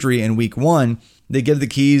with injury in week 1. They give the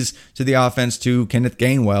keys to the offense to Kenneth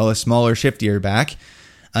Gainwell, a smaller, shiftier back.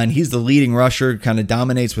 And he's the leading rusher, kind of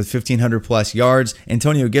dominates with 1,500 plus yards.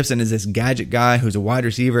 Antonio Gibson is this gadget guy who's a wide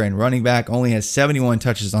receiver and running back, only has 71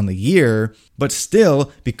 touches on the year, but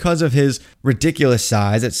still, because of his ridiculous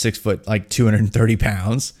size at 6 foot, like 230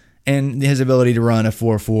 pounds, and his ability to run a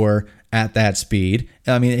 4.4 at that speed,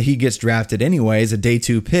 I mean, he gets drafted anyways, a day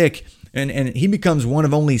 2 pick, and he becomes one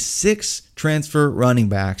of only 6 transfer running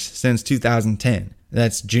backs since 2010.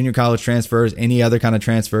 That's junior college transfers, any other kind of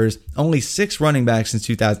transfers. Only 6 running backs since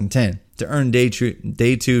 2010 to earn day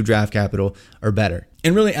 2 draft capital or better.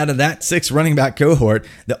 And really out of that 6 running back cohort,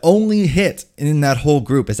 the only hit in that whole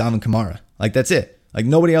group is Alvin Kamara. Like that's it. Like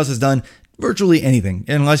nobody else has done virtually anything,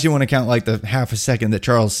 unless you want to count like the half a second that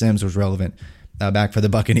Charles Sims was relevant back for the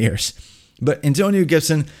Buccaneers. But Antonio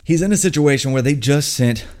Gibson, he's in a situation where they just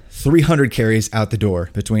sent 300 carries out the door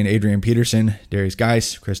between Adrian Peterson, Derrius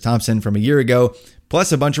Guice, Chris Thompson from a year ago,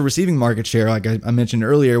 plus a bunch of receiving market share. Like I mentioned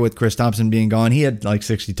earlier with Chris Thompson being gone, he had like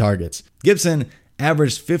 60 targets. Gibson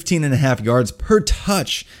averaged 15.5 yards per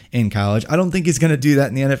touch in college. I don't think he's going to do that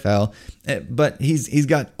in the NFL, but he's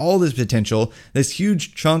got all this potential, this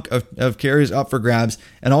huge chunk of carries up for grabs,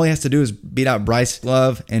 and all he has to do is beat out Bryce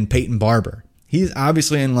Love and Peyton Barber. He's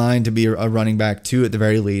obviously in line to be a running back 2 at the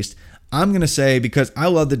very least. I'm going to say, because I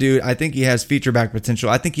love the dude, I think he has feature back potential.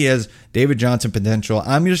 I think he has David Johnson potential.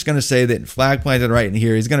 I'm just going to say that flag planted right in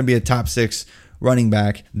here, he's going to be a top 6 running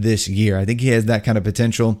back this year. I think he has that kind of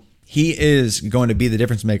potential. He is going to be the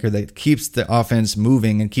difference maker that keeps the offense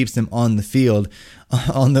moving and keeps them on the field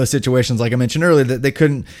on those situations, like I mentioned earlier, that they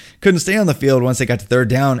couldn't stay on the field once they got to third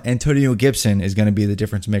down. Antonio Gibson is going to be the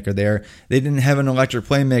difference maker there. They didn't have an electric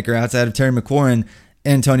playmaker outside of Terry McLaurin.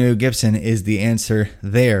 Antonio Gibson is the answer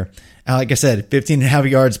there. Like I said, 15.5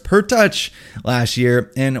 yards per touch last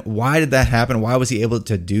year. And why did that happen? Why was he able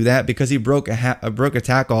to do that? Because he broke a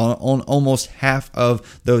tackle on almost half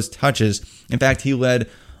of those touches. In fact, he led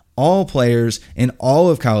all players in all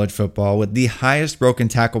of college football with the highest broken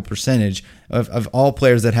tackle percentage of all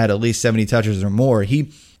players that had at least 70 touches or more.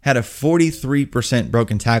 He had a 43%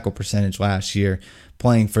 broken tackle percentage last year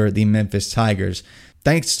playing for the Memphis Tigers.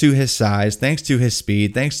 Thanks to his size, thanks to his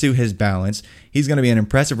speed, thanks to his balance, he's going to be an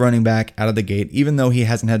impressive running back out of the gate, even though he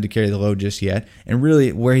hasn't had to carry the load just yet. And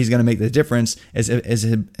really where he's going to make the difference is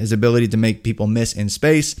his ability to make people miss in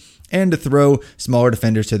space and to throw smaller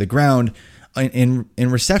defenders to the ground in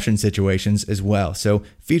reception situations as well. So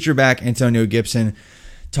feature back Antonio Gibson.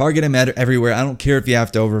 Target him everywhere. I don't care if you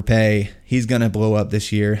have to overpay. He's going to blow up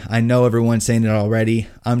this year. I know everyone's saying it already.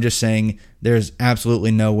 I'm just saying there's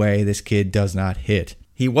absolutely no way this kid does not hit.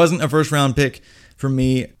 He wasn't a first-round pick for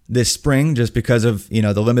me this spring just because of, the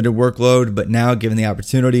limited workload. But now, given the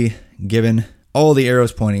opportunity, given all the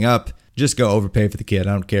arrows pointing up, just go overpay for the kid.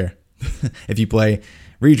 I don't care if you play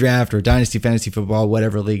redraft or dynasty fantasy football,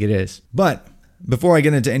 whatever league it is. But before I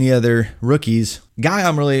get into any other rookies, guy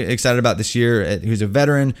I'm really excited about this year, who's a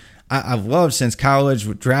veteran, I've loved since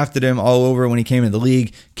college, drafted him all over when he came into the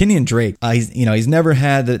league, Kenyon Drake. He's never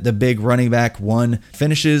had the big running back 1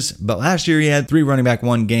 finishes, but last year he had 3 running back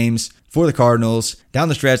 1 games for the Cardinals. Down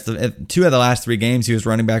the stretch, 2 of the last 3 games he was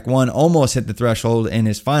running back 1, almost hit the threshold in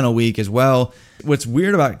his final week as well. What's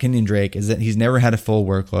weird about Kenyon Drake is that he's never had a full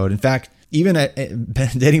workload. In fact, even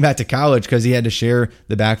dating back to college, because he had to share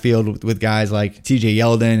the backfield with guys like TJ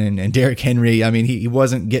Yeldon and Derrick Henry. I mean, he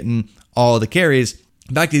wasn't getting all the carries.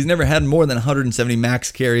 In fact, he's never had more than 170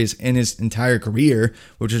 max carries in his entire career,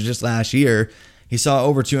 which was just last year. He saw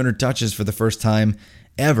over 200 touches for the first time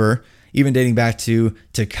ever, even dating back to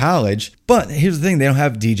college. But here's the thing, they don't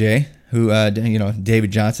have DJ, who,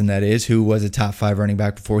 David Johnson, that is, who was a top 5 running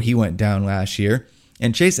back before he went down last year.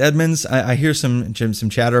 And Chase Edmonds, I hear some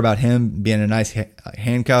chatter about him being a nice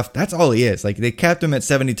handcuff. That's all he is. Like, they capped him at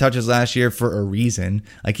 70 touches last year for a reason.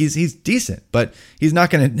 Like, he's decent, but he's not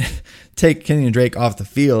going to take Kenyon Drake off the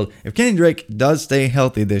field. If Kenyon Drake does stay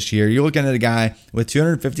healthy this year, you're looking at a guy with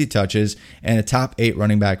 250 touches and a top 8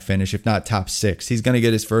 running back finish, if not top 6. He's going to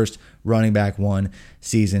get his first running back 1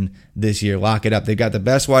 season this year. Lock it up. They've got the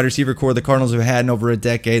best wide receiver core the Cardinals have had in over a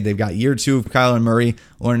decade. They've got year 2 of Kyler Murray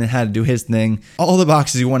learning how to do his thing. All the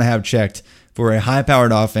boxes you want to have checked for a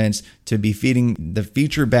high-powered offense to be feeding the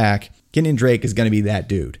feature back. Kenyon Drake is going to be that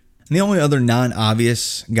dude. And the only other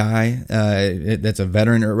non-obvious guy that's a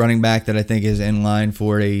veteran running back that I think is in line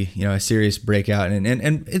for a serious breakout, and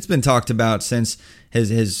it's been talked about since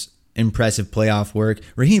his impressive playoff work,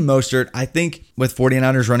 Raheem Mostert. I think with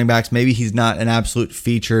 49ers running backs, maybe he's not an absolute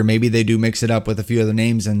feature. Maybe they do mix it up with a few other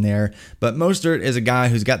names in there. But Mostert is a guy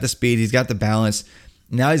who's got the speed, he's got the balance.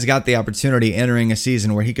 Now he's got the opportunity entering a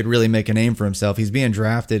season where he could really make a name for himself. He's being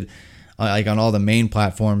drafted on all the main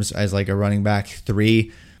platforms as like a running back 3,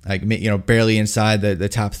 barely inside the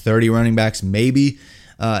top 30 running backs, maybe.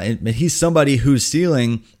 And he's somebody whose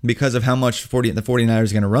ceiling, because of how much the 49ers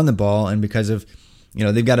are going to run the ball, and because of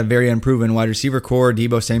they've got a very unproven wide receiver core.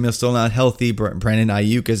 Deebo Samuel's still not healthy. Brandon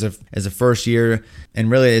Ayuk as a first year. And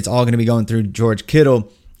really, it's all going to be going through George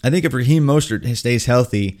Kittle. I think if Raheem Mostert stays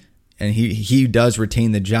healthy and he does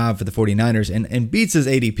retain the job for the 49ers and beats his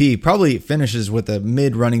ADP, probably finishes with a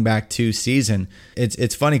mid running back 2 season.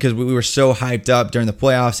 It's funny because we were so hyped up during the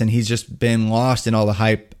playoffs, and he's just been lost in all the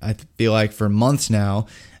hype, I feel like, for months now.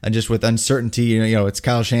 And just with uncertainty, it's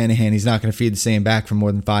Kyle Shanahan. He's not going to feed the same back for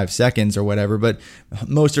more than 5 seconds or whatever. But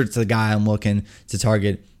Mostert's the guy I'm looking to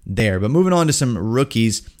target there. But moving on to some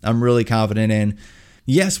rookies I'm really confident in.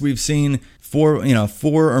 Yes, we've seen 4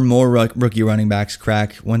 or more rookie running backs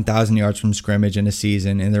crack 1,000 yards from scrimmage in a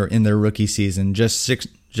season in their rookie season.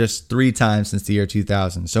 Just 3 times since the year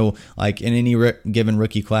 2000. So, like, in any given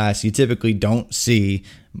rookie class, you typically don't see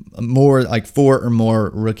more, like 4 or more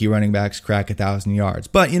rookie running backs crack 1,000 yards.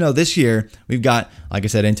 But, this year we've got, like I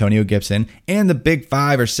said, Antonio Gibson and the big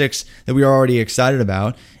 5 or 6 that we are already excited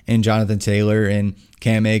about, and Jonathan Taylor and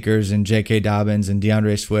Cam Akers and J.K. Dobbins and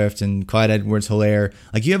DeAndre Swift and Clyde Edwards-Helaire.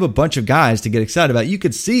 Like, you have a bunch of guys to get excited about. You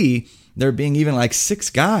could see there being even like 6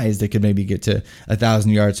 guys that could maybe get to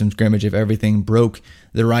 1,000 yards from scrimmage if everything broke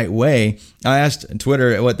the right way. I asked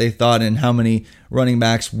Twitter what they thought and how many running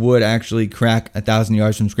backs would actually crack 1,000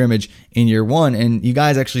 yards from scrimmage in year 1, and you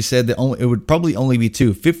guys actually said that it would probably only be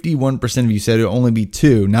 2. 51% of you said it would only be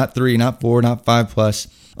 2, not 3, not 4, not 5 plus,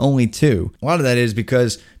 only 2. A lot of that is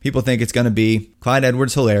because people think it's going to be Clyde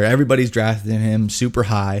Edwards-Helaire. Everybody's drafting him super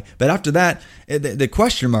high, but after that, the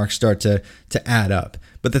question marks start to add up.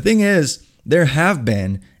 But the thing is, there have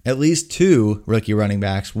been at least 2 rookie running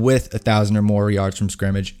backs with 1,000 or more yards from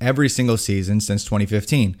scrimmage every single season since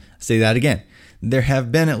 2015. I'll say that again. There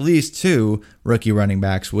have been at least 2 rookie running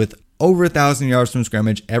backs with over 1,000 yards from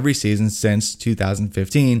scrimmage every season since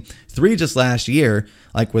 2015. 3 just last year,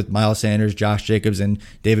 like with Miles Sanders, Josh Jacobs, and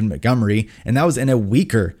David Montgomery, and that was in a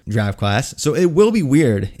weaker draft class. So it will be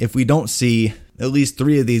weird if we don't see at least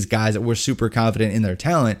 3 of these guys that we're super confident in their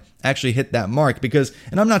talent actually hit that mark, because,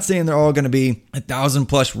 and I'm not saying they're all going to be 1,000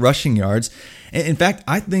 plus rushing yards. In fact,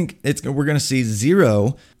 I think we're going to see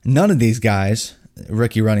none of these guys,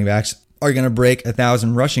 rookie running backs, are going to break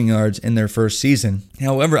 1,000 rushing yards in their first season.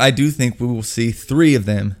 However, I do think we will see 3 of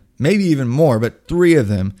them, maybe even more, but 3 of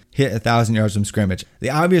them hit 1,000 yards from scrimmage.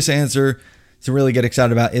 The obvious answer to really get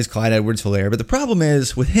excited about is Clyde Edwards-Helaire, but the problem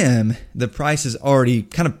is with him, the price is already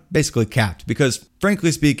kind of basically capped, because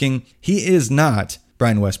frankly speaking, he is not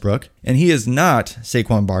Brian Westbrook, and he is not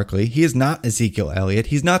Saquon Barkley. He is not Ezekiel Elliott.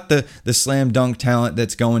 He's not the slam dunk talent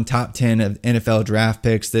that's going top 10 of NFL draft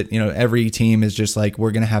picks that, every team is just like, we're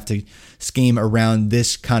going to have to scheme around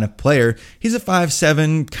this kind of player. He's a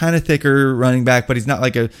 5'7", kind of thicker running back, but he's not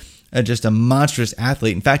like just a monstrous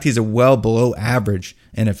athlete. In fact, he's a well below average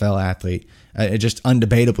NFL athlete. Just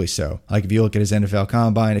undebatably so. Like, if you look at his NFL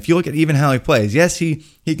combine, if you look at even how he plays, yes, he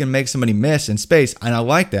can make somebody miss in space, and I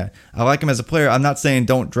like that. I like him as a player. I'm not saying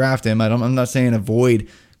don't draft him. I'm not saying avoid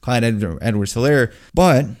Clyde Edwards-Helaire,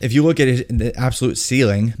 but if you look at the absolute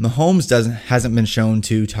ceiling, Mahomes hasn't been shown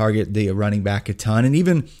to target the running back a ton, and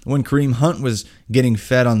even when Kareem Hunt was getting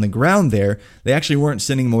fed on the ground there, they actually weren't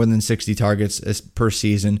sending more than 60 targets per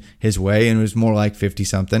season his way, and it was more like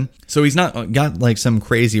 50-something. So he's not got like some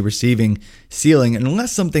crazy receiving ceiling, and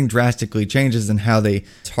unless something drastically changes in how they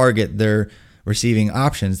target their receiving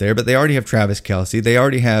options there, but they already have Travis Kelce, they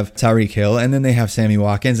already have Tyreek Hill, and then they have Sammy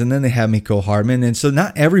Watkins, and then they have Mecole Hardman. And so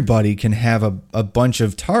not everybody can have a bunch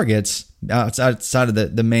of targets outside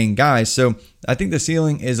of the main guys. So I think the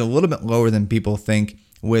ceiling is a little bit lower than people think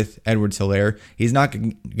with Edwards-Helaire. He's not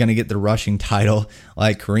going to get the rushing title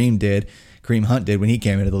like Kareem Hunt did when he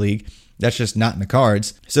came into the league. That's just not in the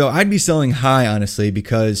cards. So I'd be selling high, honestly,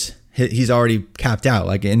 because he's already capped out.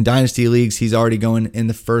 Like in dynasty leagues, he's already going in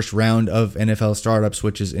the first round of NFL startups,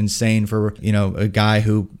 which is insane for, a guy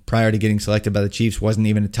who prior to getting selected by the Chiefs wasn't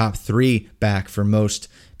even a top 3 back for most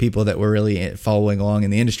people that were really following along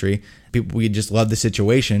in the industry. We just love the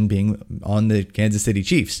situation being on the Kansas City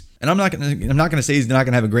Chiefs. And I'm not going to say he's not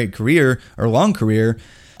going to have a great career or long career.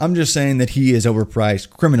 I'm just saying that he is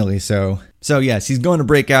overpriced, criminally so. So yes, he's going to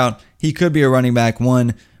break out. He could be a running back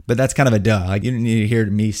 1, but that's kind of a duh. Like, you didn't need to hear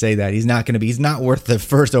me say that. He's not worth the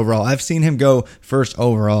first overall. I've seen him go first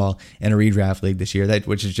overall in a redraft league this year,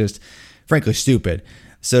 which is just frankly stupid.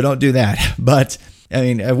 So don't do that. But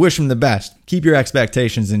I wish him the best. Keep your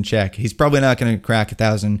expectations in check. He's probably not going to crack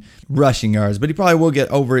 1,000 rushing yards, but he probably will get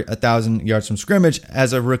over 1,000 yards from scrimmage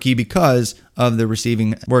as a rookie because of the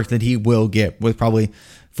receiving work that he will get with probably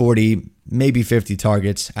 40, maybe 50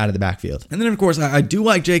 targets out of the backfield. And then, of course, I do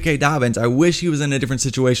like J.K. Dobbins. I wish he was in a different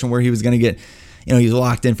situation where he was going to get, he's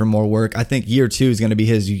locked in for more work. I think year 2 is going to be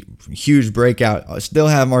his huge breakout. Still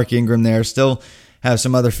have Mark Ingram there. Still have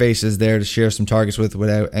some other faces there to share some targets with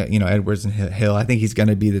Edwards and Hill. I think he's going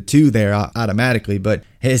to be the 2 there automatically, but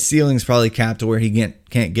his ceiling's probably capped to where he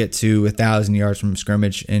can't get to 1,000 yards from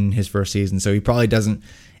scrimmage in his first season. So he probably doesn't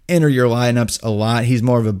enter your lineups a lot. He's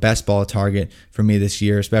more of a best ball target for me this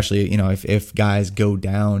year, especially, if guys go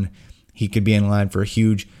down, he could be in line for a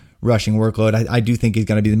huge rushing workload. I do think he's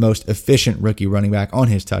going to be the most efficient rookie running back on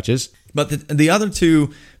his touches. But the other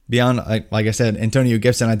 2, beyond, like I said, Antonio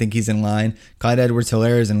Gibson, I think he's in line. Clyde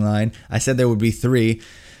Edwards-Helaire is in line. I said there would be 3.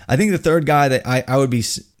 I think the third guy that I would be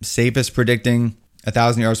safest predicting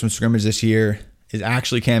 1,000 yards from scrimmage this year is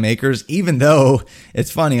actually Cam Akers, even though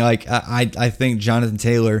it's funny, like I think Jonathan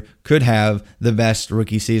Taylor could have the best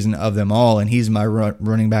rookie season of them all, and he's my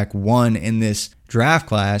running back 1 in this draft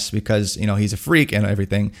class because, he's a freak and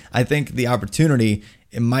everything. I think the opportunity,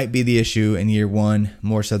 it might be the issue in year 1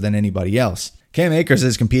 more so than anybody else. Cam Akers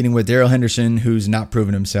is competing with Darrell Henderson, who's not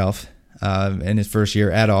proven himself in his first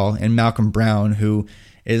year at all, and Malcolm Brown, who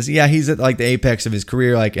is, he's at like the apex of his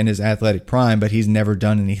career, like in his athletic prime, but he's never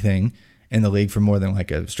done anything in the league for more than like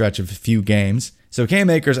a stretch of a few games. So Cam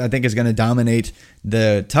Akers, I think, is going to dominate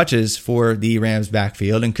the touches for the Rams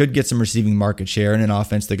backfield and could get some receiving market share in an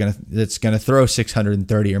offense that's going to throw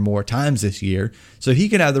 630 or more times this year. So he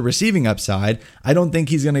could have the receiving upside. I don't think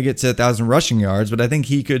he's going to get to 1,000 rushing yards, but I think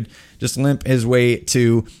he could just limp his way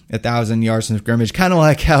to 1,000 yards from scrimmage, kind of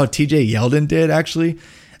like how TJ Yeldon did, actually,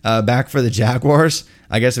 back for the Jaguars.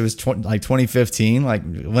 I guess it was 2015, like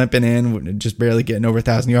limping in, just barely getting over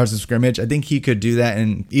 1,000 yards of scrimmage. I think he could do that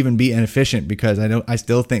and even be inefficient because I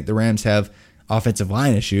still think the Rams have offensive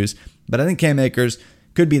line issues. But I think Cam Akers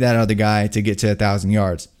could be that other guy to get to 1,000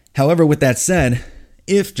 yards. However, with that said,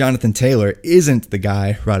 if Jonathan Taylor isn't the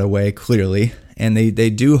guy right away, clearly, and they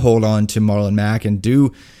do hold on to Marlon Mack and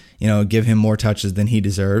do give him more touches than he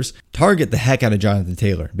deserves, target the heck out of Jonathan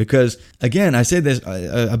Taylor. Because, again, I say this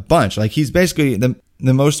a bunch. Like, he's basically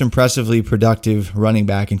the most impressively productive running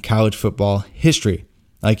back in college football history.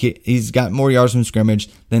 Like, he's got more yards from scrimmage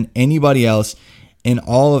than anybody else in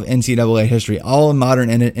all of NCAA history, all of modern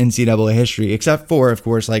NCAA history, except for, of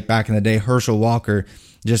course, like back in the day, Herschel Walker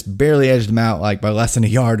just barely edged him out like by less than a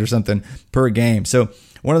yard or something per game. So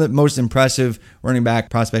one of the most impressive running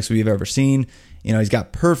back prospects we've ever seen. He's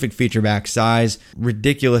got perfect feature back size,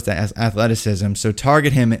 ridiculous athleticism. So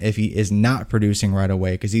target him if he is not producing right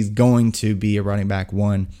away, because he's going to be a running back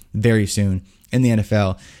 1 very soon in the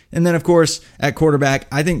NFL. And then, of course, at quarterback,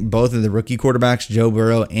 I think both of the rookie quarterbacks, Joe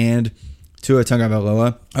Burrow and Tua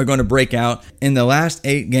Tagovailoa, are going to break out. In the last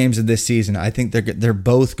 8 games of this season, I think they're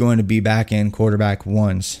both going to be back in quarterback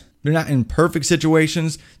 1s. They're not in perfect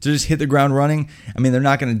situations to just hit the ground running. I mean, they're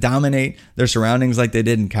not going to dominate their surroundings like they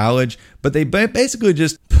did in college, but they basically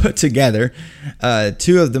just put together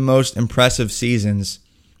 2 of the most impressive seasons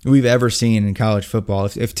we've ever seen in college football.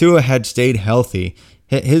 If Tua had stayed healthy,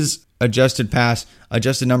 his adjusted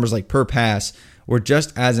numbers like per pass were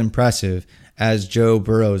just as impressive as Joe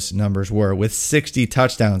Burrow's numbers were, with 60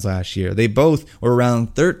 touchdowns last year. They both were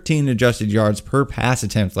around 13 adjusted yards per pass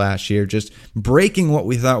attempt last year, just breaking what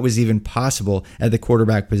we thought was even possible at the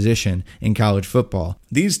quarterback position in college football.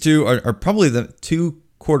 These 2 are probably the 2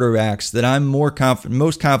 quarterbacks that I'm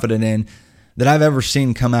most confident in that I've ever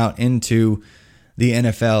seen come out into the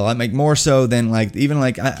NFL. Like more so than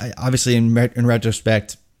obviously in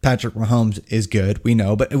retrospect, Patrick Mahomes is good, we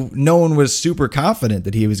know, but no one was super confident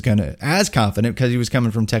that he was as confident because he was coming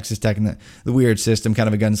from Texas Tech and the weird system, kind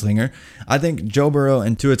of a gunslinger. I think Joe Burrow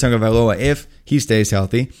and Tua Tagovailoa, if he stays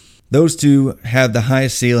healthy, those two have the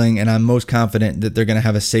highest ceiling, and I'm most confident that they're going to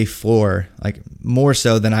have a safe floor, like more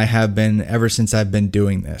so than I have been ever since I've been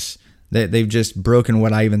doing this. They've just broken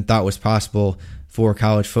what I even thought was possible for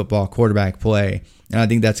college football quarterback play. And I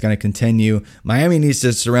think that's going to continue. Miami needs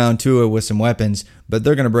to surround Tua with some weapons, but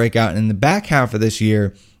they're going to break out. And in the back half of this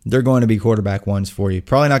year, they're going to be quarterback ones for you.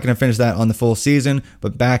 Probably not going to finish that on the full season,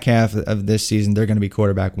 but back half of this season, they're going to be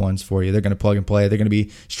quarterback ones for you. They're going to plug and play. They're going to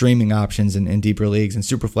be streaming options in deeper leagues and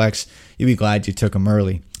Superflex. You'll be glad you took them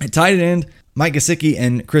early. At tight end, Mike Gesicki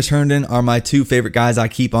and Chris Herndon are my two favorite guys I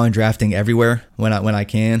keep on drafting everywhere when I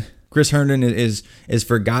can. Chris Herndon is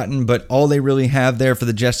forgotten, but all they really have there for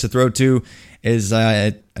the Jets to throw to is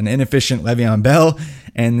an inefficient Le'Veon Bell,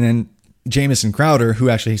 and then Jamison Crowder, who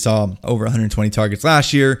actually saw over 120 targets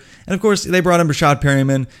last year. And of course, they brought in Rashad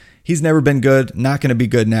Perryman. He's never been good, not going to be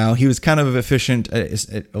good now. He was kind of efficient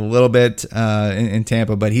a little bit in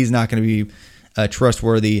Tampa, but he's not going to be a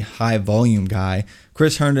trustworthy high-volume guy.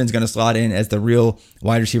 Chris Herndon's going to slot in as the real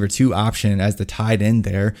wide receiver 2 option as the tight end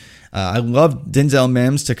there. I love Denzel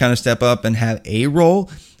Mims to kind of step up and have a role,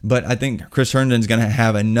 but I think Chris Herndon's going to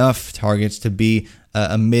have enough targets to be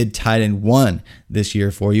a mid-tight end 1 this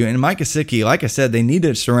year for you. And Mike Gesicki, like I said, they need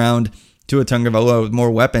to surround Tua Tagovailoa with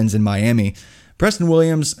more weapons in Miami. Preston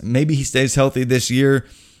Williams, maybe he stays healthy this year,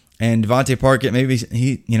 and Devontae Parkett, maybe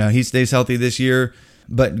he stays healthy this year.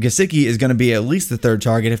 But Gesicki is going to be at least the third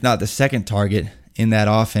target, if not the second target in that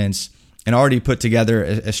offense, and already put together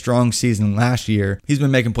a strong season last year. He's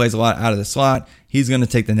been making plays a lot out of the slot. He's going to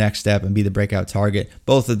take the next step and be the breakout target.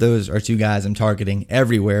 Both of those are two guys I'm targeting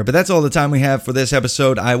everywhere. But that's all the time we have for this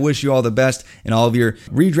episode. I wish you all the best in all of your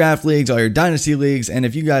redraft leagues, all your dynasty leagues, and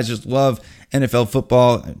if you guys just love NFL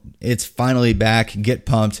football, it's finally back. Get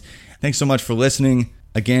pumped. Thanks so much for listening.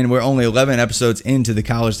 Again, we're only 11 episodes into the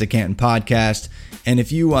College to Canton podcast. And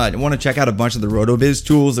if you want to check out a bunch of the RotoViz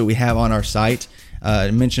tools that we have on our site,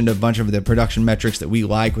 I mentioned a bunch of the production metrics that we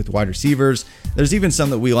like with wide receivers. There's even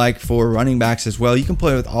some that we like for running backs as well. You can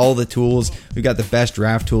play with all the tools. We've got the best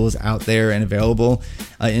draft tools out there and available.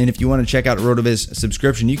 And if you want to check out RotoViz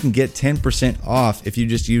subscription, you can get 10% off if you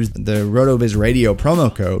just use the RotoViz Radio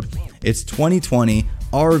promo code. It's 2020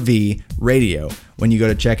 RV Radio when you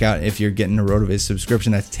go to checkout. If you're getting a RotoViz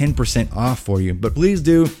subscription, that's 10% off for you. But please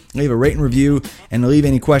do leave a rate and review and leave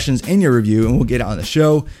any questions in your review, and we'll get it on the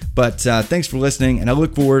show. But thanks for listening, and I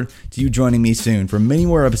look forward to you joining me soon for many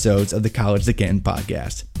more episodes of the College to Canton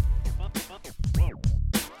podcast.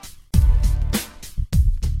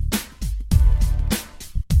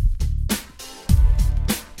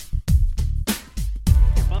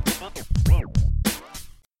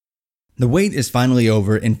 The wait is finally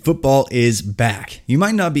over and football is back. You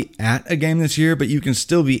might not be at a game this year, but you can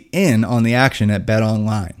still be in on the action at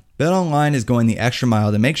BetOnline. BetOnline is going the extra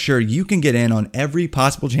mile to make sure you can get in on every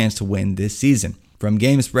possible chance to win this season. From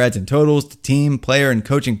game spreads and totals to team, player, and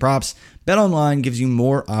coaching props, BetOnline gives you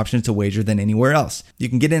more options to wager than anywhere else. You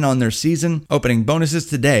can get in on their season opening bonuses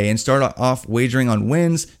today and start off wagering on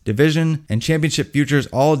wins, division, and championship futures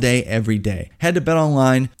all day, every day. Head to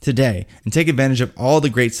BetOnline today and take advantage of all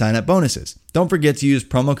the great sign-up bonuses. Don't forget to use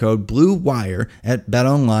promo code BLUEWIRE at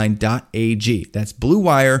betonline.ag. That's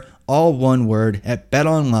BLUEWIRE, all one word, at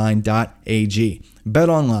betonline.ag.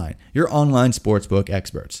 BetOnline, your online sportsbook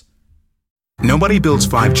experts. Nobody builds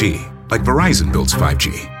 5G like Verizon builds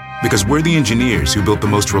 5G, because we're the engineers who built the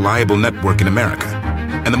most reliable network in America.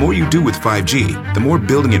 And the more you do with 5G, the more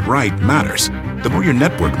building it right matters. The more your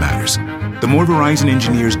network matters. The more Verizon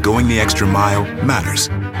engineers going the extra mile matters.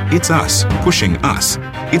 It's us pushing us.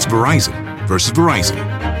 It's Verizon versus Verizon.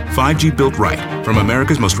 5G built right from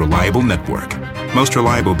America's most reliable network. Most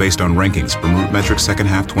reliable based on rankings from RootMetrics second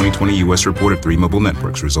half 2020 U.S. report of 3 mobile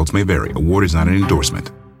networks. Results may vary. Award is not an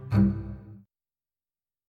endorsement.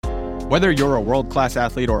 Whether you're a world-class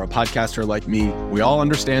athlete or a podcaster like me, we all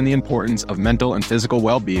understand the importance of mental and physical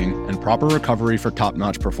well-being and proper recovery for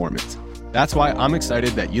top-notch performance. That's why I'm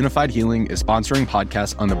excited that Unified Healing is sponsoring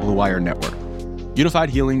podcasts on the Blue Wire Network. Unified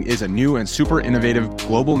Healing is a new and super innovative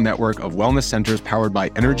global network of wellness centers powered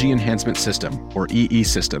by Energy Enhancement System, or EE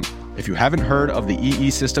System. If you haven't heard of the EE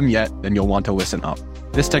System yet, then you'll want to listen up.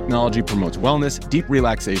 This technology promotes wellness, deep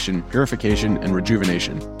relaxation, purification, and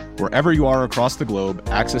rejuvenation. Wherever you are across the globe,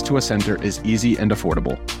 access to a center is easy and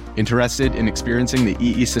affordable. Interested in experiencing the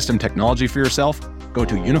EE System technology for yourself? Go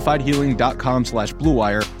to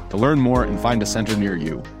unifiedhealing.com/bluewire to learn more and find a center near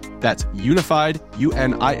you. That's unified,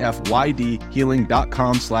 UNIFYD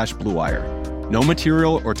healing.com/Blue Wire. No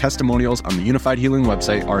material or testimonials on the Unified Healing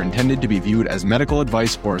website are intended to be viewed as medical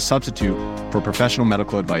advice or a substitute for professional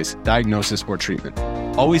medical advice, diagnosis, or treatment.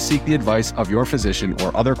 Always seek the advice of your physician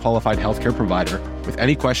or other qualified healthcare provider with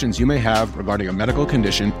any questions you may have regarding a medical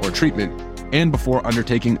condition or treatment and before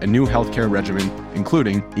undertaking a new healthcare regimen,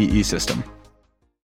 including EE system.